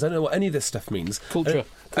that means. I don't know what any of this stuff means. Culture.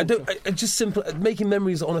 I just simple making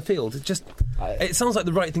memories on a field. It sounds like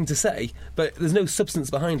the right thing to say, but there's no substance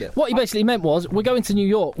behind it. What he basically meant was, we're going to New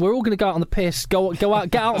York. We're all going to go out on the piss. Go out,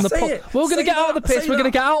 get out on the pull. We're all going to get out on the piss. We're going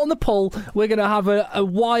to get out on the pull. We're going to have a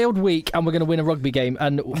wild week, and we're going to win a rugby game.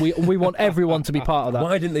 And we want everyone to be part of that.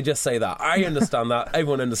 Why didn't they just say that? I understand that.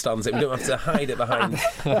 Everyone understands it. We don't have to hide it behind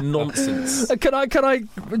nonsense. Can I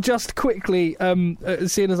just quickly,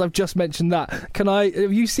 seeing as I've just mentioned that,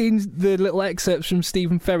 have you seen the little excerpts from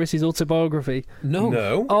Stephen Ferris's autobiography?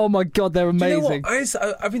 No. Oh my God, they're amazing. You know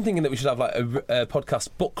what? I've been thinking that we should have like a podcast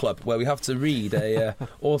book club where we have to read a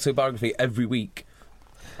autobiography every week.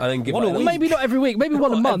 And then give maybe not every week, maybe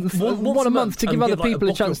one a month. One a month to give other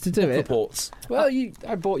people a chance to do it. Reports. Well,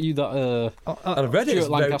 I bought you that. And I've read it.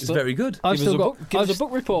 It's very good. Give us a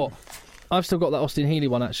book report. I've still got that Austin Healey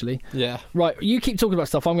one, actually. Yeah. Right, you keep talking about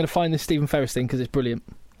stuff. I'm going to find this Stephen Ferris thing because it's brilliant.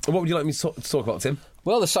 What would you like me to talk about, Tim?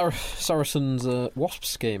 Well, the Saracens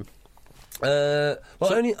Wasps game. I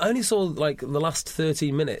only saw like the last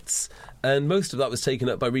 13 minutes, and most of that was taken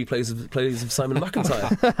up by plays of Simon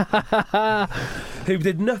McIntyre, who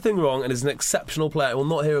did nothing wrong and is an exceptional player. I will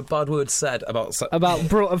not hear a bad word said about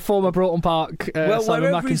former Broughton Park Simon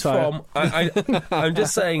wherever McIntyre. He's from, I'm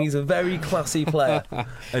just saying he's a very classy player,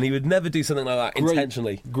 and he would never do something like that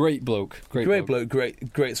intentionally. Great bloke. Great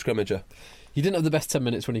scrummager. He didn't have the best 10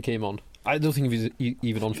 minutes when he came on. I don't think he was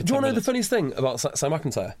even on for 10 minutes. Do you want to know the funniest thing about Sam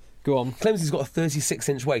McIntyre? Go on. Claims he's got a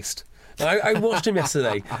 36-inch waist. I watched him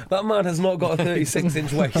yesterday. That man has not got a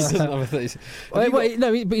 36-inch waist. He doesn't have a 36. But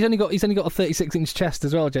he's only got a 36-inch chest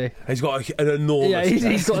as well, Jay. He's got an enormous. Yeah,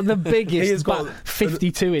 he's got the biggest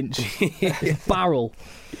 52-inch barrel.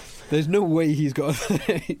 There's no way he's got a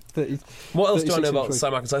 30. What else do I know about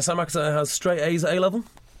Sam McIntyre? Sam McIntyre has straight A's at A level.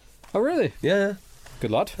 Oh, really? Yeah.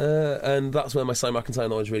 Good lad. And that's where my Sam McIntyre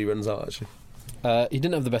knowledge really runs out, actually. He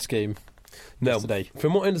didn't have the best game. No. Yesterday.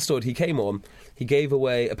 From what I understood, he came on, he gave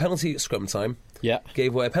away a penalty at scrum time. Yeah.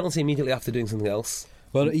 Gave away a penalty immediately after doing something else.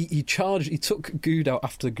 Well, he took Good out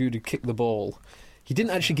after Good had kicked the ball. He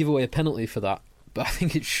didn't actually give away a penalty for that, but I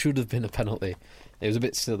think it should have been a penalty. It was a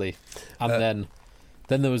bit silly. And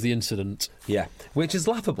then there was the incident. Yeah, which is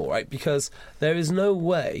laughable, right? Because there is no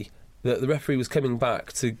way that the referee was coming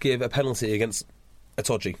back to give a penalty against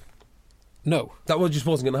Itoje. No. That just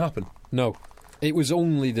wasn't going to happen. No. It was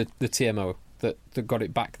only the TMO that got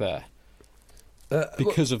it back there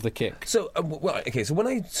because of the kick. So, so when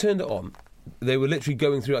I turned it on, they were literally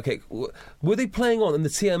going through that kick. Were they playing on and the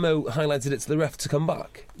TMO highlighted it to the ref to come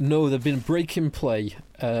back? No, there'd been a break in play.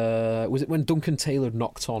 Was it when Duncan Taylor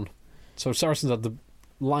knocked on? So Saracens had the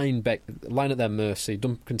line at their mercy.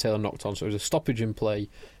 Duncan Taylor knocked on, so it was a stoppage in play,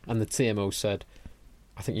 and the TMO said,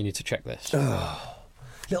 I think you need to check this.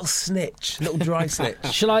 Little dry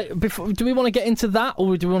snitch. Do we want to get into that,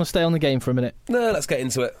 or do we want to stay on the game for a minute? No, let's get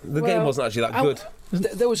into it. The game wasn't actually that good.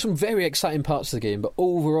 There were some very exciting parts of the game, but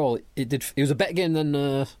overall, it was a better game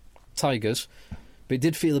than Tigers, but it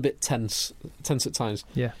did feel a bit tense at times.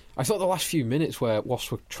 Yeah, I thought the last few minutes where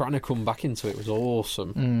Wasps were trying to come back into it was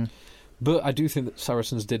awesome. But I do think that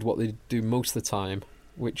Saracens did what they do most of the time,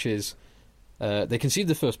 which is they conceded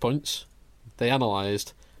the first points, they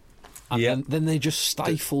analysed. And then they just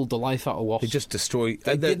stifled the life out of Wasps. They just destroyed.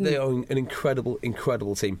 They are an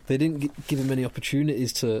incredible team. They didn't give him any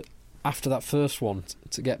opportunities to, after that first one,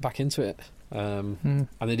 to get back into it. And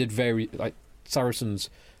they did Saracens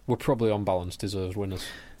were probably on balance, deserved winners.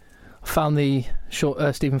 Found the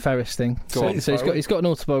short Stephen Ferris thing. He's got an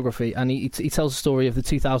autobiography, and he tells the story of the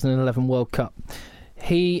 2011 World Cup.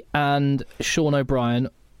 He and Sean O'Brien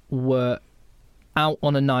were out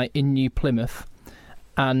on a night in New Plymouth,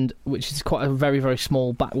 and which is quite a very, very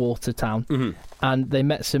small backwater town, and they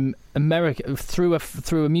met some through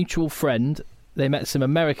a mutual friend. They met some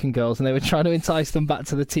American girls, and they were trying to entice them back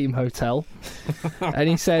to the team hotel. And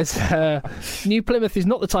he says, New Plymouth is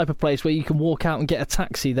not the type of place where you can walk out and get a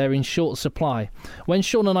taxi. They're in short supply. When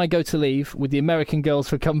Sean and I go to leave with the American girls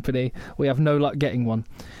for company, we have no luck getting one.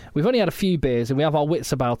 We've only had a few beers and we have our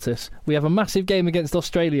wits about us. We have a massive game against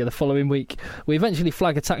Australia the following week. We eventually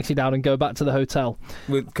flag a taxi down and go back to the hotel.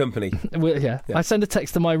 With company? Yeah. I send a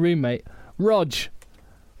text to my roommate. Rog,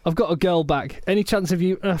 I've got a girl back. Any chance of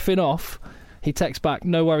you effing off? He texts back,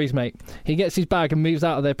 no worries, mate. He gets his bag and moves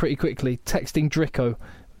out of there pretty quickly, texting Dricko,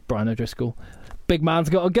 Brian O'Driscoll. Big man's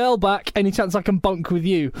got a girl back. Any chance I can bunk with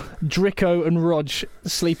you? Dricko and Rog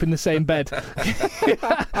sleep in the same bed.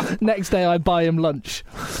 Next day, I buy him lunch.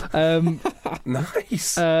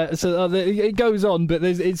 Nice. It goes on, but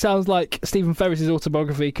it sounds like Stephen Ferris's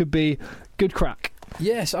autobiography could be good crack.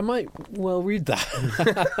 Yes, I might well read that.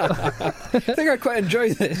 I think I'd quite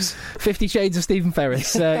enjoy this. 50 Shades of Stephen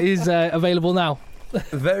Ferris is available now.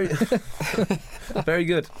 Very, very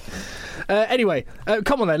good. Anyway,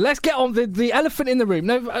 come on then. Let's get on the elephant in the room.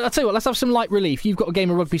 No, I'll tell you what. Let's have some light relief. You've got a game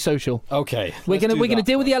of Rugby Social. Okay, we're gonna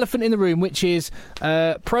deal with the elephant in the room, which is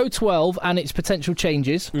Pro 12 and its potential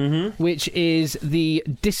changes, which is the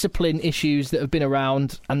discipline issues that have been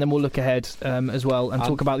around, and then we'll look ahead as well and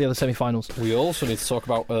talk about the other semi-finals. We also need to talk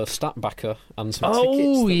about stat backer and some tickets.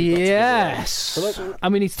 Oh yes, so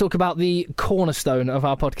and we need to talk about the cornerstone of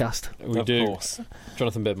our podcast. We do. Of course.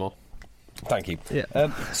 Jonathan Bidmore. Thank you. Yeah.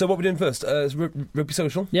 So what are we doing first? Rugby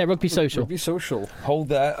Social? Yeah, Rugby Social. Rugby Social. Hold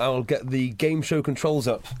there, I'll get the game show controls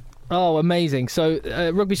up. Oh, amazing. So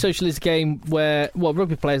Rugby Social is a game where,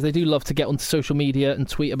 rugby players, they do love to get onto social media and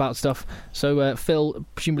tweet about stuff. So, Phil,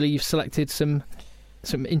 presumably you've selected some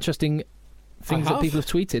interesting things that people have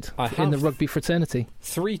tweeted in the rugby fraternity.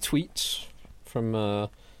 3 tweets from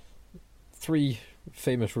 3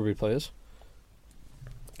 famous rugby players.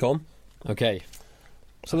 Go on. Okay.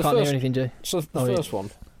 So I can't hear anything, Jay. So the first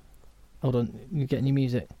one. Hold on, you're getting your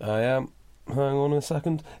music. I am. Hang on a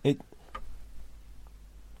second. Here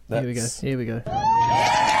we go.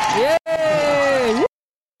 Yay!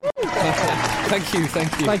 Thank you.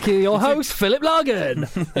 Thank you, your host, Philip Largan.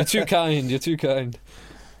 You're too kind.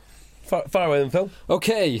 Fire away then, Phil.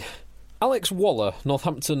 Okay. Alex Waller,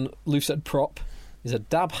 Northampton loosehead prop, is a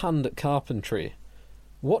dab hand at carpentry.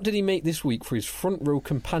 What did he make this week for his front row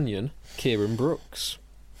companion, Kieran Brooks?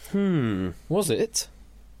 Was it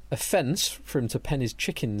a fence for him to pen his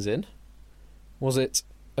chickens in? Was it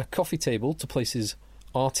a coffee table to place his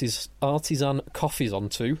artisan coffees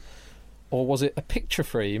onto? Or was it a picture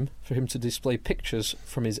frame for him to display pictures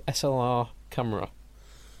from his SLR camera?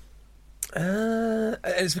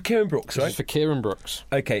 It's for Kieran Brooks, right? It's for Kieran Brooks.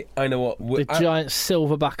 Okay, I know what. The giant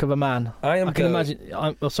silverback of a man. I can imagine.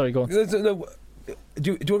 Sorry, go on. No,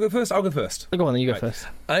 do you want to go first? I'll go first. Go on, then you go first.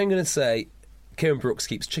 I'm going to say Kieran Brooks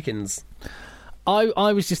keeps chickens.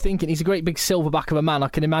 I was just thinking, he's a great big silverback of a man. I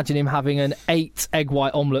can imagine him having an 8 egg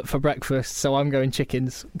white omelette for breakfast, so I'm going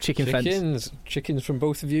chickens. Chicken fence. Chickens from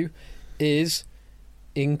both of you is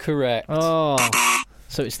incorrect. Oh,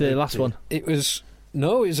 so it's the last one. It was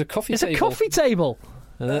a coffee table. It's a coffee table.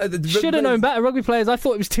 Should have known better. Rugby players, I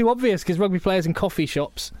thought it was too obvious because rugby players in coffee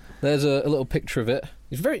shops. There's a little picture of it.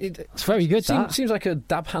 It's very good. Seems like a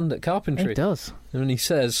dab hand at carpentry. It does. And he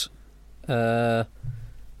says, when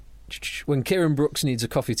Kieran Brooks needs a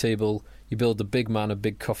coffee table, you build the big man a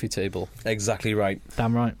big coffee table. Exactly right.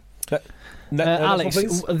 Damn right. Alex,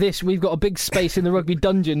 we've got a big space in the rugby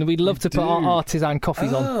dungeon. We'd love to put our artisan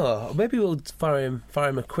coffees on. Maybe we'll fire him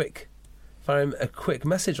a quick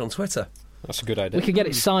message on Twitter. That's a good idea. We could get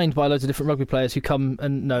it signed by loads of different rugby players who come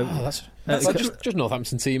and know. That's just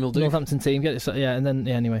Northampton team will do. Northampton team, get it, and then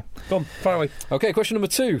anyway. Go on, fire away. Okay, question number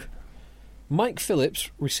 2. Mike Phillips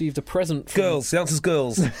received a present from... Girls, the answer's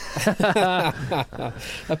girls.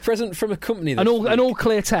 A present from a company an all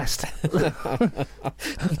clear test.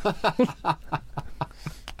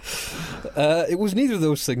 It was neither of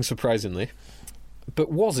those things, surprisingly.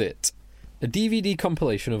 But was it a DVD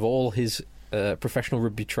compilation of all his professional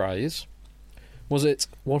rugby tries? Was it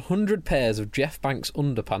 100 pairs of Jeff Banks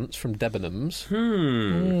underpants from Debenhams?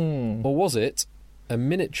 Or was it a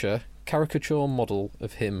miniature caricature model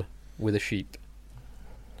of him with a sheep?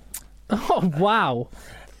 Oh, wow.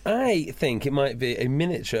 I think it might be a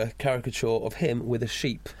miniature caricature of him with a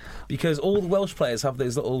sheep, because all the Welsh players have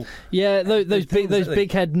those little... Yeah, those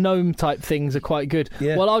big head gnome type things are quite good.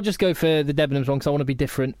 Yeah. Well, I'll just go for the Debenhams one because I want to be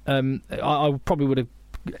different. I probably would have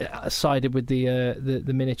sided with the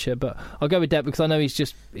miniature, but I'll go with Deb because I know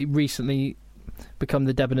he's recently become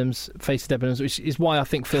the Debenhams face of Debenhams, which is why I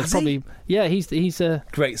think Phil's probably he's a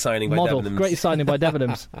great signing model. By Debenhams. Great signing by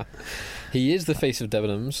Debenhams. He is the face of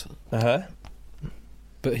Debenhams.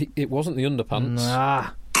 But it wasn't the underpants. Nah.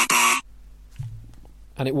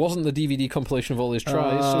 And it wasn't the DVD compilation of all his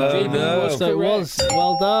tries. So it was.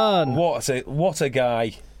 Well done. What a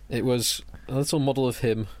guy. It was a little model of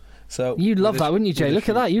him. So you'd love that, wouldn't you, Jay? Look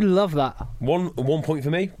at that. You love that. 1 point for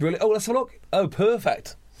me. Brilliant. Oh, let's have a look. Oh,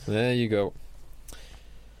 perfect. There you go.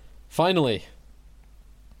 Finally,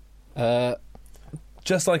 Just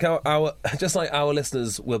Just like our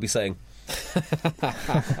listeners will be saying.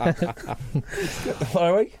 Fire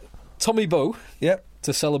away. Tommy Bowe, Yep.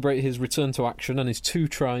 to celebrate his return to action and his 2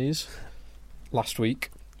 tries last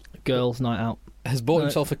week, Girls' night out. has bought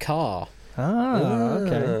himself a car.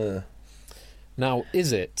 Okay. Now,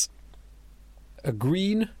 is it a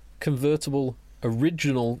green convertible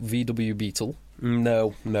original VW Beetle?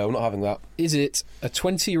 No, not having that. Is it a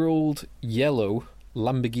 20-year-old yellow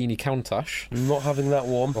Lamborghini Countach? Not having that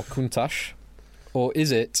one. Or Countach? Or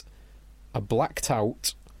is it a blacked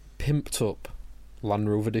out, pimped up Land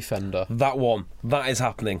Rover Defender? That one. That is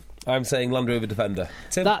happening. I'm saying Land Rover Defender.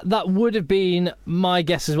 Tim? That would have been my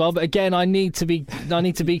guess as well, but again, I need to be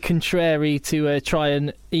contrary to try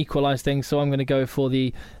and equalise things. So I'm going to go for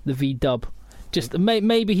the V-dub. Just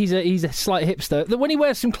maybe he's a slight hipster. When he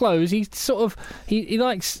wears some clothes, he's sort of he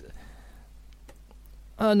likes.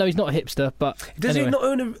 No, he's not a hipster, but does anyway. he not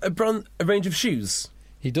own a range of shoes?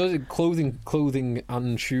 He does clothing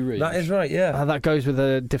and shoe range. That is right, yeah. That goes with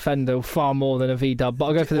a Defender far more than a V-dub, but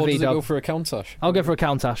I'll go for the Or does V-dub. it go for a Countach? I'll go for a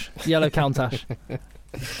Countach, yellow Countach.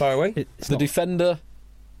 Fire away. The Defender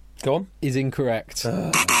Go on. is incorrect.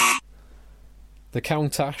 The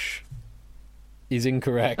Countach is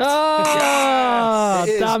incorrect. Ah, Yes!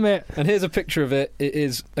 It is. damn it. And here's a picture of it. It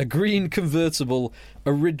is a green convertible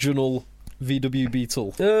original VW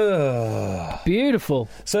Beetle. Beautiful.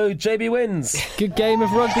 So JB wins. Good game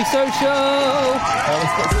of rugby social.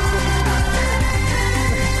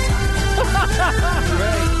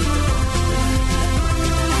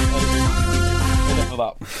 Enough of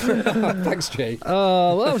that. Thanks, Jay.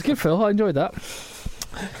 Well, that was good, Phil. I enjoyed that.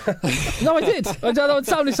 No, I did. That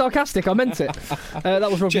sounded sarcastic. I meant it.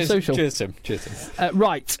 That was rugby social. Cheers, Tim.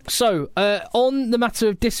 Right. So, on the matter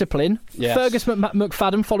of discipline, Yes. Fergus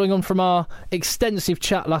McFadden, following on from our extensive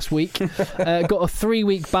chat last week, got a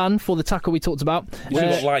 3-week ban for the tackle we talked about.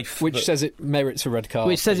 Which says it merits a red card.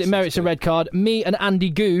 Which says it merits a red card. Me and Andy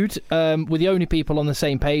Good were the only people on the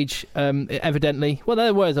same page, evidently. Well,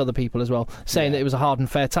 there were other people as well, saying that it was a hard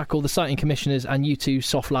and fair tackle. The citing commissioners and you two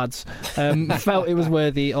soft lads felt it was worthy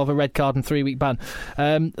of a red card and 3-week ban.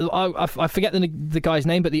 I forget the guy's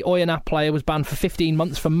name, but the Oyonnax player was banned for 15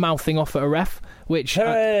 months for mouthing off at a ref, which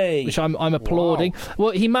I'm applauding. Wow. Well,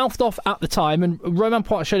 he mouthed off at the time, and Romain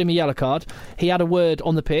Poit showed him a yellow card. He had a word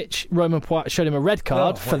on the pitch. Romain Poit showed him a red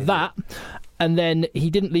card for that. And then he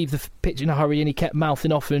didn't leave the pitch in a hurry, and he kept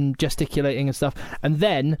mouthing off and gesticulating and stuff. And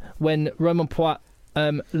then when Romain Poit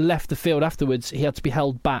left the field afterwards, he had to be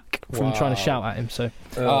held back from trying to shout at him. So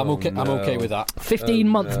I'm okay with that.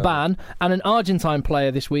 15-month ban. And an Argentine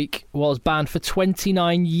player this week was banned for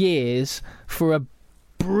 29 years for a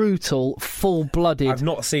brutal, full-blooded. I've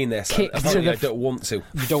not seen this. Kick Apparently to I don't want to.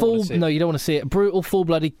 No, you don't want to see it. Brutal,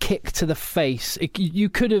 full-blooded kick to the face.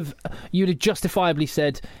 You'd have justifiably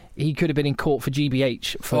said he could have been in court for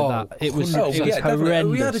GBH for that. It was horrendous.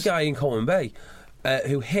 Definitely. We had a guy in Colwyn Bay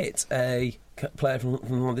who hit a player from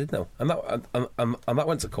London, no, and that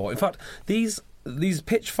went to court. In fact, these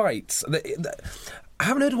pitch fights, I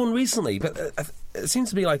haven't heard of one recently, but it seems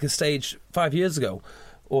to be like a stage 5 years ago,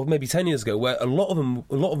 or maybe 10 years ago, where a lot of them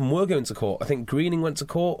were going to court. I think Greening went to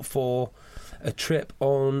court for a trip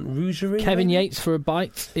on Rougerie. Kevin Yates for a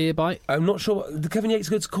ear bite. I'm not sure. Did Kevin Yates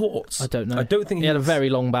go to court? I don't know. I don't think he had a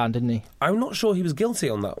very long ban, didn't he? I'm not sure he was guilty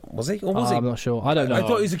on that. Was he? Or was he? I'm not sure. I don't know. I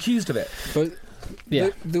thought he was accused of it. But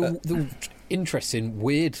yeah, the interesting,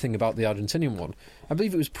 weird thing about the Argentinian one, I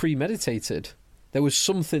believe it was premeditated. There was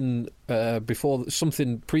something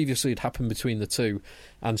something previously had happened between the two,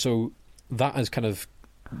 and so that has kind of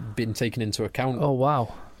been taken into account. Oh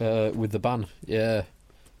wow! With the ban, yeah.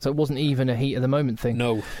 So it wasn't even a heat of the moment thing.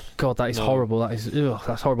 No. God, that is horrible.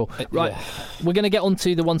 That's horrible. Right, we're going to get on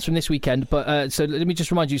to the ones from this weekend, but so let me just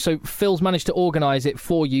remind you. So Phil's managed to organise it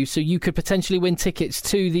for you, so you could potentially win tickets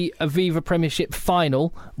to the Aviva Premiership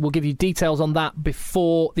final. We'll give you details on that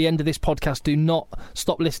before the end of this podcast. Do not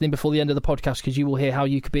stop listening before the end of the podcast, because you will hear how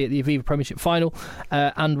you could be at the Aviva Premiership final,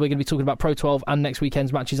 and we're going to be talking about Pro 12 and next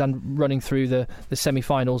weekend's matches and running through the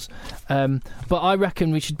semi-finals. But I reckon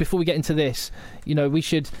we should, before we get into this,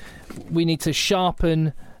 we need to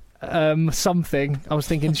sharpen something. I was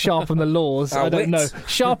thinking sharpen the laws. I don't know.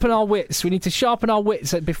 Sharpen our wits. We need to sharpen our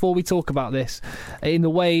wits before we talk about this, in the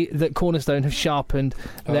way that Cornerstone have sharpened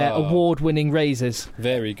their award-winning razors.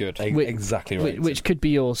 Very good. Exactly right. Which could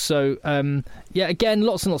be yours. So, again,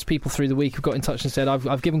 lots and lots of people through the week have got in touch and said,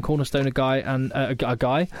 I've given Cornerstone a go, and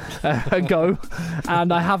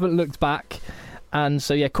I haven't looked back. And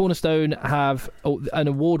so, Cornerstone have an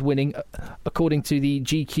award-winning, according to the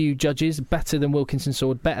GQ judges, better than Wilkinson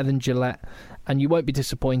Sword, better than Gillette, and you won't be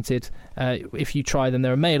disappointed if you try them.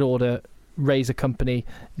 They're a mail-order razor company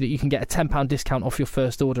that you can get a £10 discount off your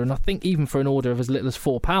first order, and I think even for an order of as little as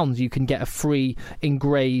 £4 you can get a free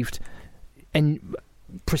engraved and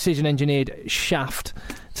precision engineered shaft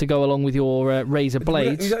to go along with your razor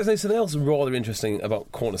blades. You guys know something else rather interesting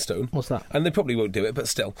about Cornerstone? What's that? And they probably won't do it, but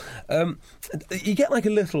still. You get like a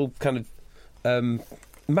little kind of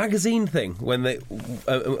magazine thing when it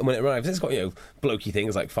arrives. It's got, blokey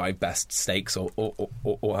things like 5 best steaks or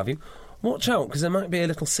what have you. Watch out, because there might be a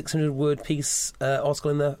little 600-word piece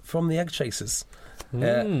article in there from the Egg Chasers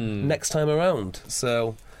next time around.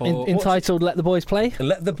 So entitled "Let the Boys Play."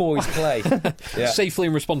 Let the boys play. Yeah. Safely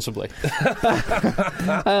and responsibly.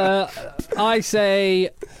 I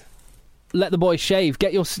say, let the boys shave.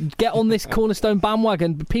 Get on this Cornerstone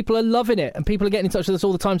bandwagon. People are loving it, and people are getting in touch with us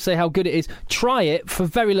all the time to say how good it is. Try it for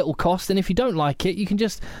very little cost, and if you don't like it, you can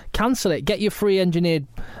just cancel it. Get your free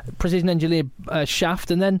precision engineered shaft,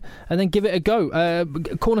 and then give it a go.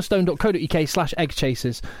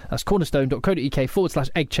 Cornerstone.co.uk/eggchasers. That's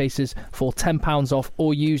cornerstone.co.uk/eggchasers for £10 off,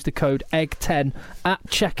 or use the code EGG10 at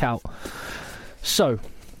checkout. So,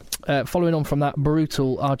 following on from that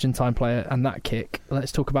brutal Argentine player and that kick,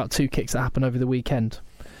 let's talk about 2 kicks that happened over the weekend.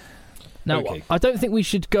 Now, okay. I don't think we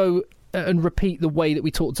should go and repeat the way that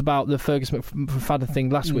we talked about the Ferguson McFadden thing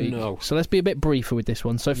last week. No. So let's be a bit briefer with this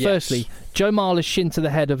one. So firstly, Joe Marler's shin to the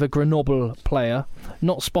head of a Grenoble player,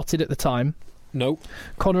 not spotted at the time. No.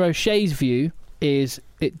 Conor O'Shea's view is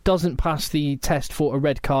it doesn't pass the test for a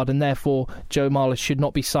red card, and therefore Joe Marler should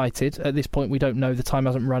not be cited. At this point, we don't know. The time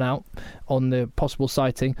hasn't run out on the possible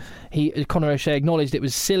citing. Conor O'Shea acknowledged it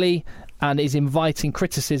was silly and is inviting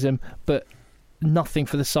criticism, but nothing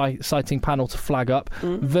for the citing panel to flag up.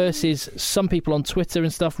 Versus some people on Twitter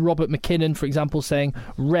and stuff, Robert McKinnon, for example, saying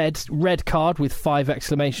red card with 5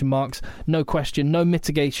 exclamation marks, no question, no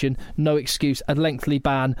mitigation, no excuse, a lengthy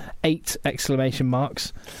ban, 8 exclamation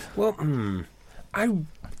marks. Well, I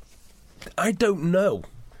don't know.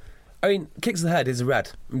 I mean, kicks to the head is a red.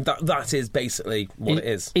 That is basically what it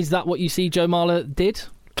is. Is that what you see Joe Marler did?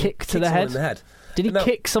 Kick to the head? In the head. Did he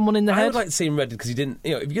kick someone in the head? I would like to see him red because he didn't.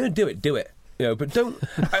 If you're going to do it, do it. But don't.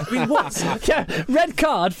 I mean, what? Yeah, red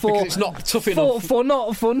card for because it's not tough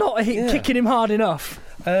enough for not kicking him hard enough.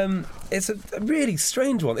 It's a really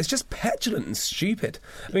strange one. It's just petulant and stupid.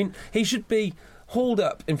 I mean, he should be hauled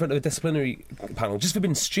up in front of a disciplinary panel just for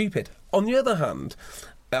being stupid. On the other hand,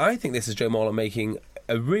 I think this is Joe Marler making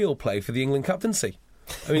a real play for the England captaincy.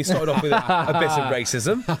 I mean, he started off with a bit of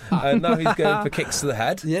racism, and now he's going for kicks to the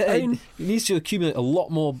head. Yeah, he needs to accumulate a lot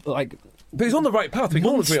more, But he's on the right path. We can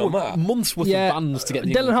all agree on that. Months worth of bans to get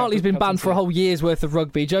the Dylan Hartley's been banned for a whole year's worth of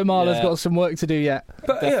rugby. Joe Marler's got some work to do yet.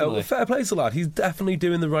 But fair play to the lad. He's definitely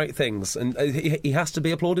doing the right things, and he has to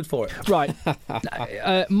be applauded for it. Right.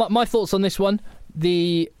 My thoughts on this one.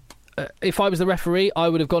 If I was the referee, I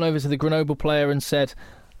would have gone over to the Grenoble player and said,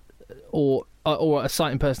 or a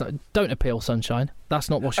citing person, don't appeal, sunshine. That's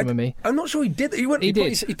not washing with me. I'm not sure he did. He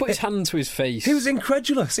did. He put his hand to his face. He was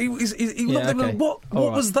incredulous. He looked at me like, what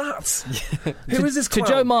was that? Who is this clown?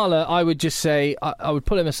 To Joe Marler, I would just say, I would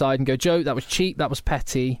pull him aside and go, Joe, that was cheap, that was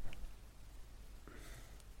petty.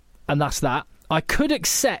 And that's that. I could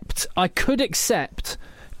accept,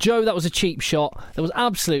 Joe, that was a cheap shot. There was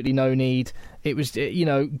absolutely no need. It was,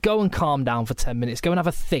 go and calm down for 10 minutes. Go and have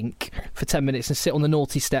a think for 10 minutes and sit on the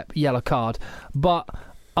naughty step, yellow card. But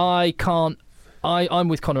I can't. I'm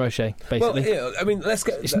with Conor O'Shea, basically. Well, I mean, let's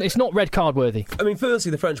get. It's not red card worthy. I mean,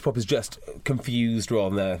 firstly, the French prop is just confused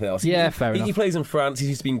rather than anything else. Yeah, fair enough. He plays in France. He's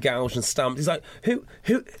used to being gouged and stamped. He's like, who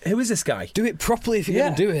is this guy? Do it properly if you're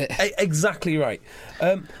going to do it. Exactly right.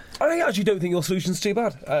 I actually don't think your solution's too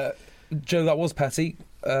bad. Joe, that was petty.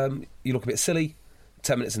 You look a bit silly.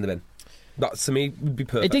 10 minutes in the bin. That, to me, would be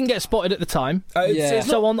perfect. It didn't get spotted at the time.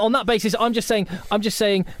 So on that basis, I'm just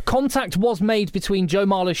saying contact was made between Joe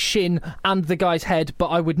Marler's shin and the guy's head, but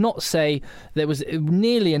I would not say there was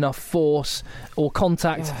nearly enough force or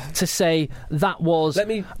contact to say that was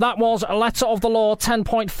a letter of the law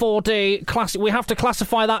 10.4D. We have to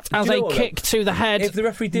classify that as a kick to the head. If the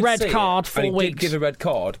referee did red card, 4 and he weeks. did give a red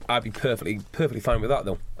card, I'd be perfectly fine with that,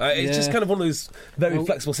 though. It's just kind of one of those very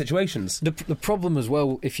flexible situations. The problem as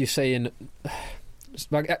well, if you're saying,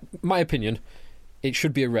 my opinion, it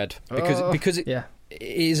should be a red because it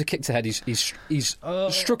is a kick to head. He's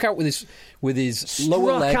struck out with his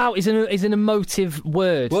lower leg. Struck out is an emotive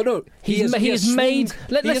word. Well, no, he has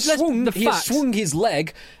swung his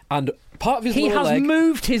leg and part of his he lower has leg.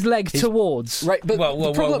 moved his leg towards. Right, but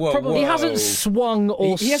Whoa, the problem, He hasn't swung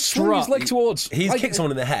or he has swung struck. his leg towards. He's kicked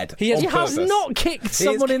someone in the head. He has not kicked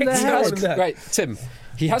someone in the head. Right, Tim.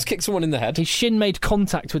 He has kicked someone in the head. His shin made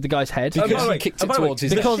contact with the guy's head Because he kicked it towards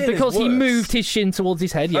his head. because he moved his shin towards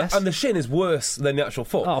his head. Yes, and the shin is worse than the actual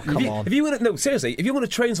foot. Oh, come on. If you want to, no, seriously, if you want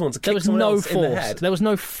to train someone to kick there was someone no else in the force. head, There was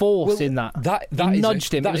no force in that. He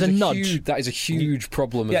nudged him. It was a nudge. That is a huge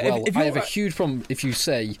problem as Yeah, well. if I you're have a huge problem if you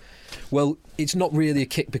say, well, it's not really a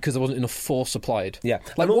kick because there wasn't enough force applied. Yeah.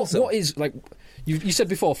 Like, And also- what is, like, you said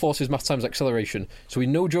before, force is mass times acceleration. So we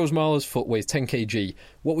know Joe Marler's foot weighs 10 kg.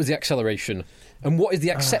 What was the acceleration? And what is the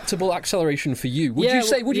acceptable acceleration for you? Would you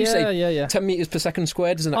say 10 metres per second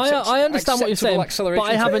squared is an acceptable I understand what you're saying, acceleration?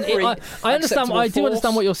 but I haven't. I understand. I do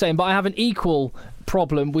understand what you're saying, but I have an equal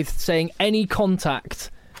problem with saying any contact.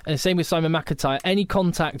 And same with Simon McIntyre. Any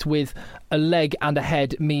contact with a leg and a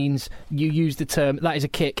head means you use the term that is a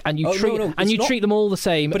kick, and you treat them all the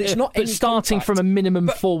same. But it's not. But starting contact. from a minimum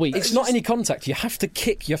 4 weeks. It's not any contact. You have to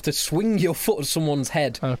kick. You have to swing your foot at someone's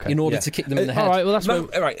head in order to kick them in the head. All right. Well, that's all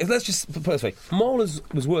right. Let's just put it this way: Marler's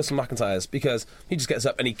was worse than McIntyre's because he just gets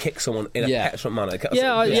up and he kicks someone in a petulant manner.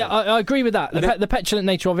 I agree with that. The petulant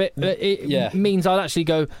nature of it, means I'd actually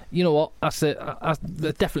go, you know what? That's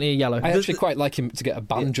definitely a yellow. I actually quite like him to get a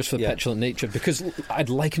ban just for petulant nature because I'd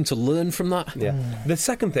like him to learn from that. Yeah. The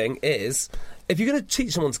second thing is, if you're going to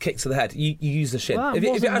teach someone to kick to the head, you use the shin. Well, if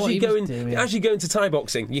you're actually going to Thai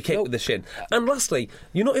boxing, you kick with the shin. And lastly,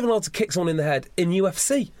 you're not even allowed to kick someone in the head in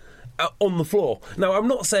UFC. On the floor. Now, I'm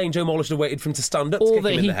not saying Joe Marler should have waited for him to stand up to kick him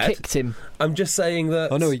in the head. Or that he kicked him. I'm just saying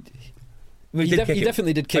that... Oh, no, he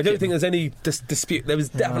definitely did kick him. I don't think there's any dispute. There was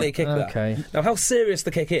definitely a kick there. Now, how serious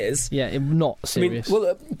the kick is... Yeah, not serious. I mean,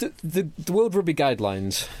 well, the World Rugby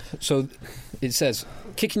Guidelines, so it says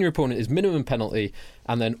kicking your opponent is minimum penalty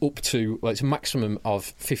and then up to, well, it's a maximum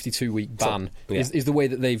of 52-week ban is the way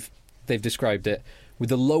that they've described it, with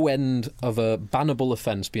the low end of a bannable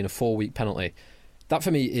offence being a 4-week penalty. That,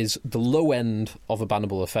 for me, is the low end of a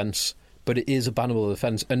bannable offence, but it is a bannable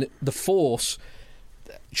offence. And the force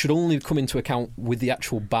should only come into account with the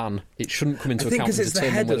actual ban. It shouldn't come into account with the term.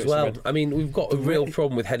 I think because it's the head as well. I mean, we've got a real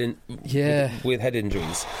problem with head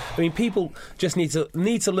injuries. I mean, people just need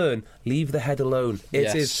to learn. Leave the head alone.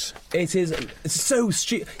 It's so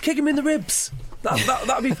stupid. Kick him in the ribs.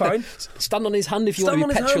 That'd be fine. Stand on his hand if you want to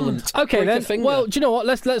be petulant. Okay, then. Well, do you know what?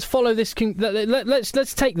 Let's follow this.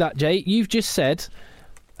 Let's take that, Jay. You've just said.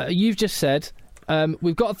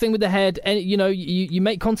 We've got a thing with the head, and you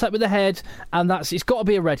make contact with the head, and it's got to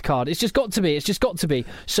be a red card. It's just got to be.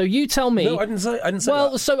 So you tell me. No, I didn't say.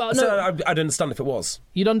 Well, that. I'd understand if it was.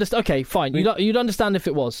 You'd understand. Okay, fine. You'd understand if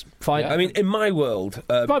it was fine. Yeah. I mean, in my world,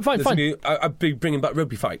 fine. I'd be bringing back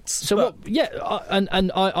rugby fights. So what? Yeah,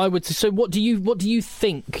 and I would. So what do you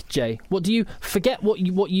think, Jay? What do you forget? What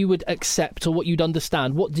you would accept or what you'd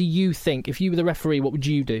understand? What do you think? If you were the referee, what would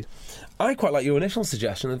you do? I quite like your initial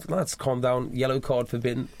suggestion of lads, calm down, yellow card for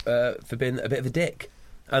being a bit of a dick,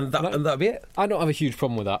 and that'd be it. I don't have a huge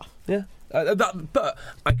problem with that. Yeah, but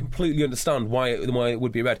I completely understand why it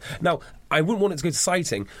would be red. Now, I wouldn't want it to go to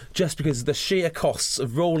citing just because the sheer costs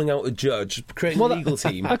of rolling out a judge, creating a legal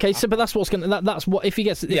team. Okay, but that's what's going. That's what if he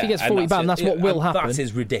gets 4 week ban. That's what will happen. That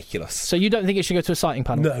is ridiculous. So you don't think it should go to a citing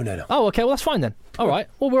panel? No. Oh, okay. Well, that's fine then. All right.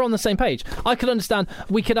 Well, we're on the same page. I could understand.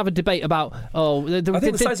 We could have a debate about. I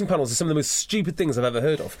think the citing panels are some of the most stupid things I've ever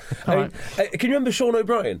heard of. Can you remember Sean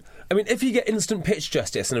O'Brien? I mean, if you get instant pitch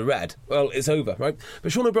justice and a red, well, it's over, right?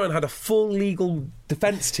 But Sean O'Brien had a full legal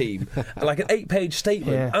defence team, like an 8-page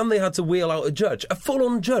statement, and they had to wheel out a judge, a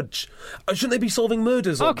full-on judge. Shouldn't they be solving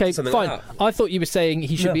murders or something fine. like that? I thought you were saying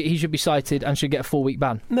he should be cited and should get a 4-week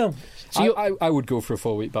ban. No. So I would go for a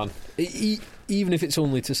 4-week ban. Even if it's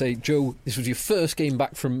only to say, Joe, this was your first game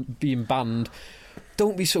back from being banned.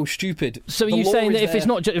 Don't be so stupid. So are you saying that if it's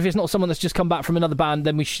not someone that's just come back from another ban,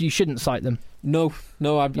 then you shouldn't cite them? No.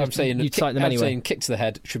 I'm saying you'd cite them anyway. I'm saying kick to the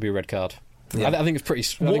head should be a red card. Yeah. I think it's pretty.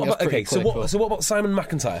 So what about Simon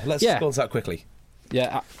McIntyre? Let's just go on to that quickly.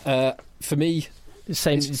 Yeah, for me,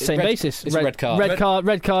 same basis. It's a red card.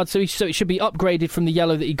 Red card. So it should be upgraded from the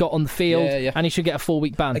yellow that he got on the field, and he should get a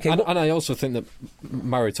 4-week ban. Okay, and I also think that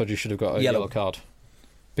Mario Toji should have got a yellow card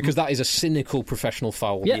because that is a cynical professional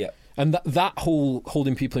foul. Yeah. And that whole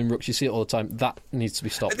holding people in rucks, you see it all the time. That needs to be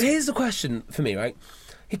stopped. Here's the question for me, right?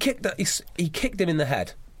 He kicked him in the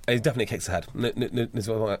head. He definitely kicks the head.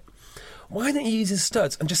 Why didn't he use his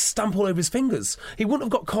studs and just stamp all over his fingers? He wouldn't have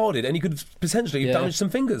got carded, and he could potentially have damaged some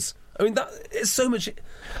fingers. I mean, that is so much.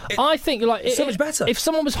 I think so much better. If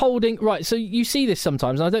someone was holding so you see this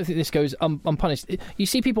sometimes, and I don't think this goes unpunished. You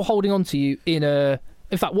see people holding on to you in a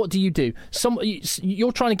In fact, what do?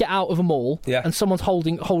 You're trying to get out of a mall, and someone's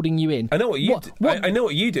holding you in. I know what you do. I know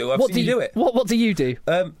what you do. I've seen you do it. What do you do?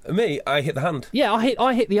 Me, I hit the hand. Yeah,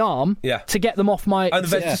 I hit the arm to get them off my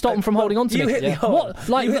to stop them from holding on to me. You hit the arm. What?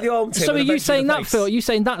 Like, you hit the arm. So are you saying that, Phil? Are you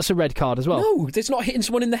saying that's a red card as well? No, it's not hitting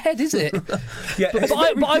someone in the head, is it? But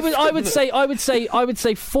I would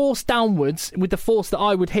say force downwards with the force that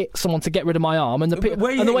I would hit someone to get rid of my arm, and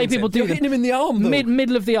the way people do You're hitting him in the arm, though.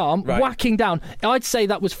 middle of the arm, whacking down. I'd say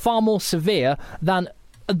that was far more severe than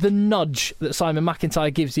the nudge that Simon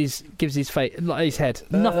McIntyre gives his face, like his head.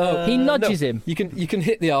 He nudges him. You can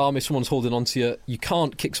hit the arm if someone's holding on to you. You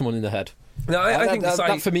can't kick someone in the head. No, I think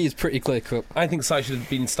that for me is pretty clear cut. I think Sai should have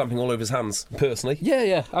been stamping all over his hands, personally.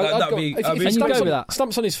 Yeah. If you go with that.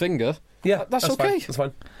 Stamps on his finger. Yeah, that's okay. Fine. That's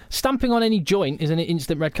fine. Stamping on any joint is an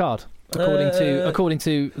instant red card, according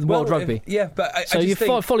to World Rugby. So you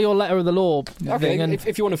think... follow your letter of the law. Okay, and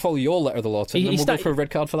if you want to follow your letter of the law, then we'll go for a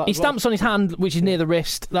red card for that. He stamps on his hand, which is near the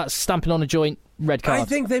wrist. That's stamping on a joint, red card. I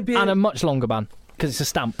think they'd be and a much longer ban because it's a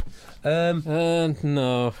stamp.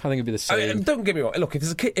 No, I think it'd be the same. Don't get me wrong. Look,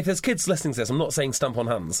 if there's kids listening to this, I'm not saying stamp on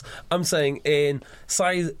hands. I'm saying in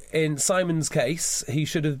Simon's case, he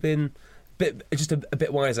should have been just a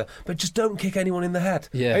bit wiser, but just don't kick anyone in the head.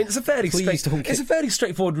 Yeah, I mean, it's a fairly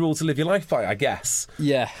straightforward rule to live your life by, I guess.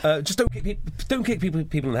 Yeah, just don't kick people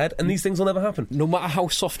in the head, and these things will never happen. No matter how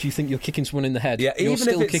soft you think you're kicking someone in the head, you're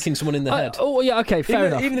still kicking someone in the head. Oh yeah, okay, fair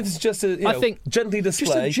enough. Even if it's just I think gently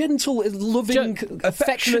display, just a gentle, loving,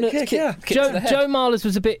 affectionate kick to the head. Joe Marler's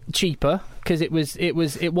was a bit cheaper because it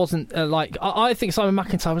wasn't like I think Simon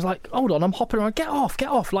McIntyre was like, hold on, I'm hopping around, get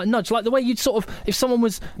off, like nudge, like the way you'd sort of if someone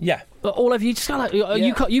was all over you, just go like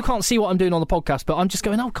you can't see what I'm doing on the podcast, but I'm just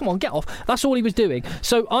going, oh come on, get off. That's all he was doing.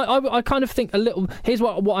 So I kind of think a little. Here's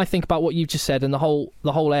what I think about what you've just said and the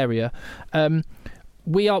whole area.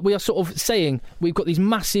 We are sort of saying we've got these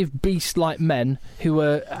massive beast-like men who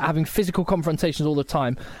are having physical confrontations all the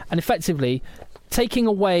time, and effectively taking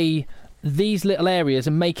away these little areas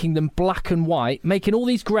and making them black and white, making all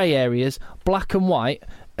these grey areas black and white,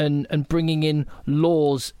 and bringing in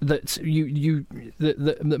laws that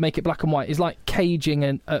that make it black and white is like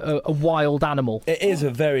caging a wild animal. It is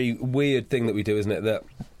a very weird thing that we do, isn't it? That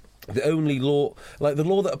the only law, like the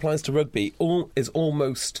law that applies to rugby, is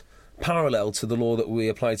almost parallel to the law that we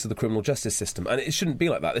apply to the criminal justice system, and it shouldn't be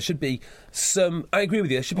like that. There should be some. I agree with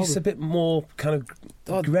you. There should be a bit more kind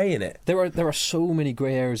of grey in it. There are so many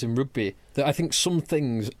grey areas in rugby that I think some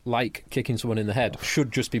things, like kicking someone in the head,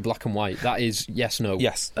 should just be black and white. That is yes, no.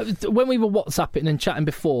 Yes. When we were WhatsApping and chatting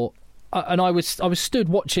before, and I was stood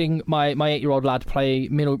watching my 8-year-old lad play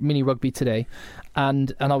mini rugby today.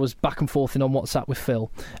 And I was back and forth on WhatsApp with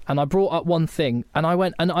Phil, and I brought up one thing, and I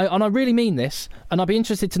went, and I really mean this, and I'd be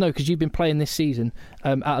interested to know because you've been playing this season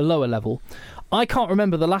at a lower level. I can't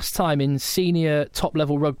remember the last time in senior top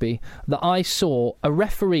level rugby that I saw a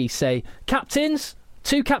referee say, "Captains,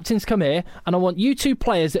 2 captains come here, and I want you 2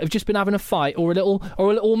 players that have just been having a fight, or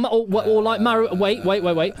like Maro, wait,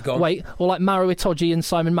 or like Maro Itoje and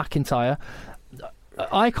Simon McIntyre."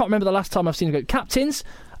 I can't remember the last time I've seen them go, "Captains,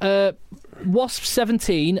 Wasps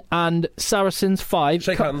 17 and Saracens 5.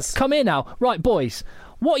 Shake hands. Come here now. Right, boys.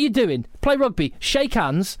 What are you doing? Play rugby. Shake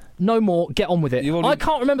hands. No more. Get on with it." I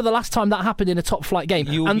can't remember the last time that happened in a top flight game.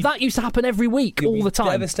 That used to happen every week, all the time.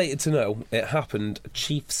 You'll be devastated to know it happened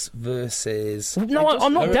Chiefs versus... No,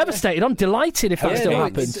 I'm not devastated. I'm delighted if that still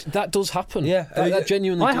happens. That does happen. Yeah. That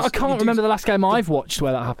genuinely I can't remember the last game I've watched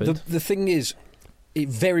where that happened. The thing is, it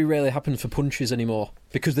very rarely happens for punches anymore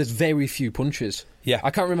because there's very few punches. Yeah, I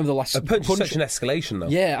can't remember the last punch. Is such an escalation, though.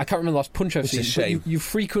 Yeah, I can't remember the last punch I've seen. It's a shame. You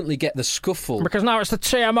frequently get the scuffle because now it's the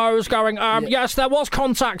TMOs going. Yes, there was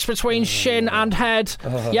contact between shin and head.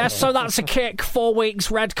 Yes, so that's a kick. 4 weeks,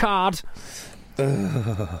 red card.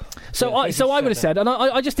 So I would have said, and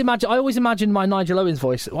I just imagine. I always imagine my Nigel Owens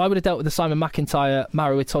voice. I would have dealt with the Simon McIntyre,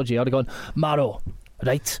 Maro Itoje. I'd have gone, "Maro,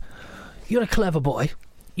 right? You're a clever boy.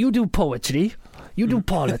 You do poetry. You do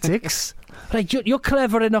politics. Right, you're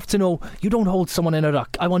clever enough to know you don't hold someone in a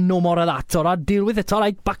ruck. I want no more of that, or I'll deal with it. All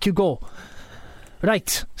right, back you go.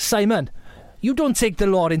 Right, Simon, you don't take the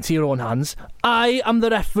law into your own hands. I am the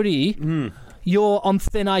referee. You're on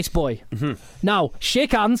thin ice, boy. Now,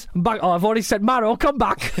 shake hands. Back. Oh, I've already said, Maro, come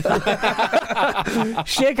back.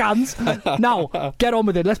 Shake hands. Now, get on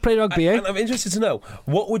with it. Let's play rugby, eh? And I'm interested to know,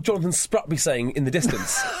 what would Jonathan Spratt be saying in the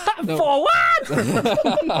distance? Forward!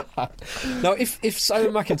 Now, if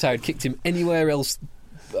Simon McIntyre had kicked him anywhere else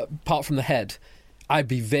apart from the head, I'd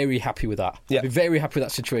be very happy with that. Yeah. I'd be very happy with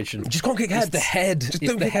that situation. Just can't kick heads. It's the head. Just It's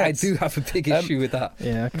don't the kick head. heads. I do have a big issue with that.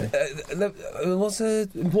 Yeah, okay. What's the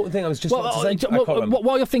important thing I was just about to say? I can't remember.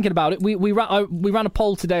 While you're thinking about it, we ran a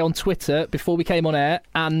poll today on Twitter before we came on air,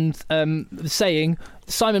 and saying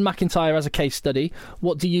Simon McIntyre as a case study.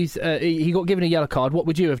 What do you? He got given a yellow card. What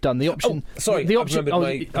would you have done? The option. Sorry, the option. I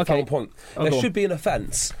remembered my final point. Oh, There should be an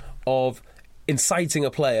offence of inciting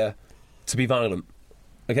a player to be violent.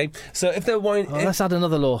 Okay, so if they're let's add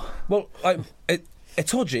another law. Well,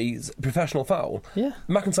 Itoji's professional foul. Yeah.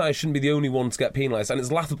 McIntyre shouldn't be the only one to get penalised, and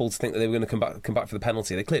it's laughable to think that they were going to come back for the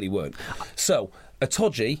penalty. They clearly weren't. So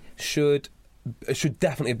Itoji should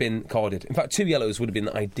definitely have been carded. In fact, 2 yellows would have been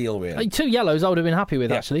ideal, really. 2 yellows I would have been happy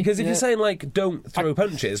with, actually. Because if you're saying, like, don't throw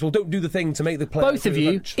punches, well, don't do the thing to make the player both of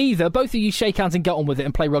you shake hands and get on with it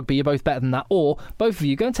and play rugby. You're both better than that. Or both of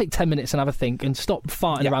you go and take 10 minutes and have a think and stop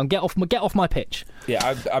farting around. Get off my pitch.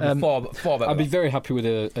 Yeah, I'd be far better. I'd be very happy with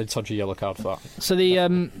a Itoji yellow card for that. So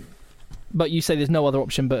but you say there's no other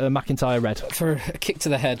option but a McIntyre red for a kick to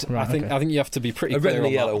the head. Right, I think you have to be pretty clear red and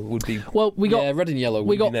on yellow that. would be. Well, red and yellow.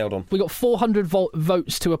 We got nailed on. We got 400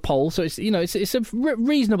 votes to a poll, so it's it's a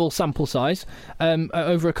reasonable sample size.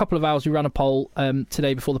 Over a couple of hours, we ran a poll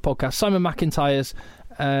today before the podcast. Simon McIntyre's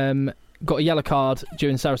got a yellow card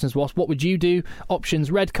during Saracens Wasp. What would you do? Options: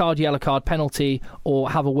 red card, yellow card, penalty, or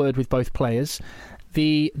have a word with both players.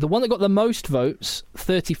 The one that got the most votes,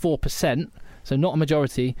 34%. So not a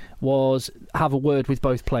majority, was have a word with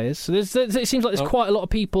both players. So it seems like there's quite a lot of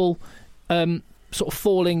people sort of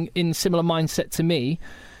falling in similar mindset to me.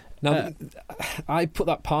 Now, I put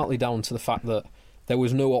that partly down to the fact that there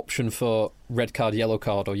was no option for red card, yellow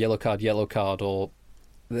card, or yellow card, or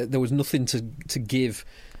there was nothing to give.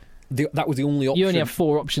 That was the only option. You only have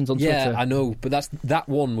 4 options on Twitter. Yeah, I know, but that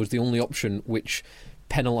one was the only option which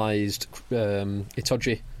penalised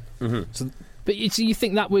Itoji. Mm-hmm. So. But you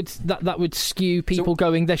think that would skew people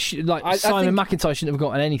going? Simon McIntyre shouldn't have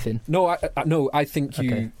gotten anything. No, I think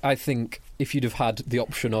Okay. I think if you'd have had the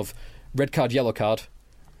option of red card, yellow card,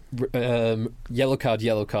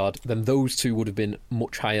 yellow card, then those 2 would have been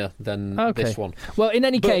much higher than this one. Well, in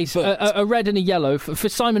any case, a red and a yellow for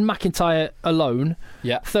Simon McIntyre alone.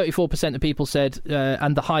 34% of people said,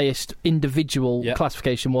 and the highest individual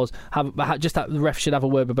classification was the ref should have a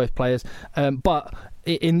word with both players. But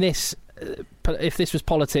in this. If this was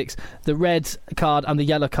politics, the red card and the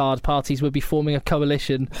yellow card parties would be forming a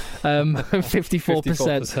coalition,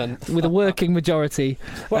 54% with a working majority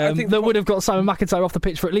that would have got Simon McIntyre off the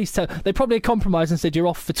pitch for at least 10. They probably compromised and said you're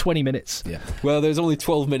off for 20 minutes. Yeah. Well, there's only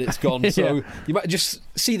 12 minutes gone, so you might just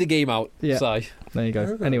see the game out. Yeah. Si. There you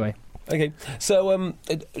go. Anyway. Okay, so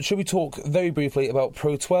should we talk very briefly about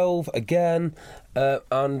Pro 12 again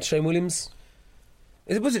and Shane Williams?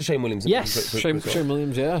 Was it Shane Williams? Yes, Shane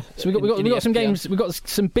Williams. Yeah. So we got some games. We've got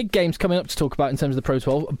some big games coming up to talk about in terms of the Pro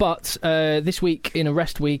 12. But this week in a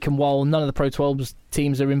rest week, and while none of the Pro 12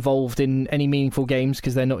 teams are involved in any meaningful games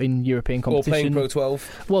because they're not in European competition, or playing Pro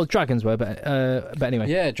 12. Well, Dragons were, but anyway.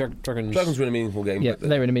 Yeah, Dragons. Dragons were in a meaningful game. Yeah,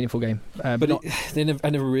 they were in a meaningful game, I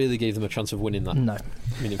never really gave them a chance of winning that. No.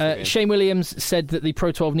 Game. Shane Williams said that the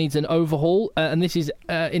Pro 12 needs an overhaul, and this is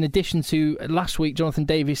in addition to last week Jonathan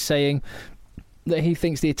Davies saying that he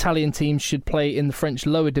thinks the Italian teams should play in the French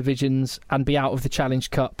lower divisions and be out of the Challenge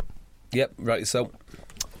Cup. Yep, right. So,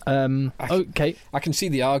 okay, I can see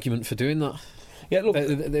the argument for doing that. Yeah, look,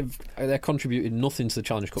 they're contributing nothing to the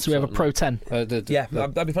Challenge Cup. So we have a Pro 10. I'd be fine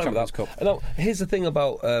with that. Cup. Now, here's the thing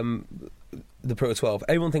about the Pro 12.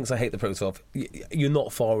 Everyone thinks I hate the Pro 12. You're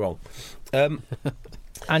not far wrong. And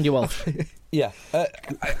you're Welsh. Yeah,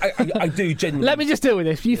 I do genuinely. Let me just deal with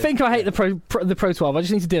this. You think I hate the Pro 12? I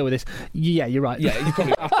just need to deal with this. Yeah, you're right. Yeah, you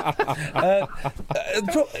probably.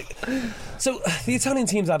 So the Italian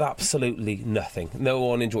teams had absolutely nothing. No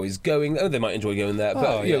one enjoys going. Oh, they might enjoy going there, but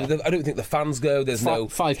I don't think the fans go. There's no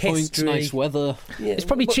 5 points, nice weather. Yeah, it's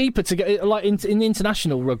probably cheaper to go like in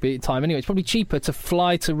international rugby time. Anyway, it's probably cheaper to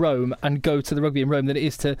fly to Rome and go to the rugby in Rome than it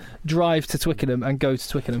is to drive to Twickenham and go to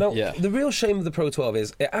Twickenham. Now, the real shame of the Pro 12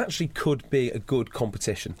 is it actually could be a good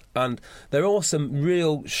competition, and there are some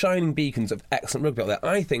real shining beacons of excellent rugby out there.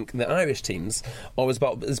 I think the Irish teams are as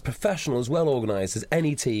professional, as well organised as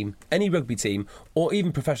any team, any rugby team, or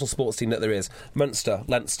even professional sports team that there is. Munster,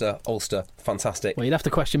 Leinster, Ulster, fantastic. Well, you'd have to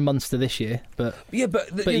question Munster this year, but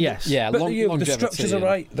yes, the structures are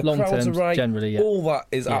right, the crowds are right, generally, all that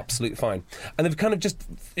is absolutely fine, and they've kind of just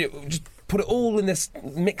put it all in this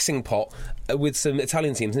mixing pot with some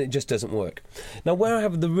Italian teams, and it just doesn't work. Now, where I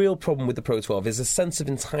have the real problem with the Pro 12 is a sense of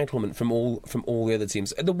entitlement from all the other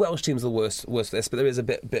teams. The Welsh teams are the worst for this, but there is a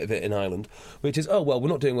bit of it in Ireland, which is, oh, well, we're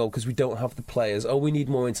not doing well because we don't have the players. Oh, we need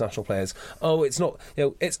more international players. Oh, it's not,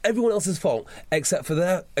 it's everyone else's fault except for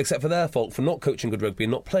their fault for not coaching good rugby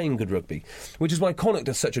and not playing good rugby, which is why Connacht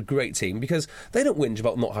are such a great team, because they don't whinge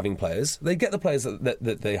about not having players. They get the players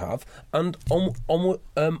that they have, and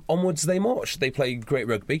onwards they march. They play great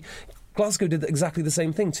rugby. Glasgow did exactly the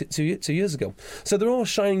same thing 2 years ago. So there are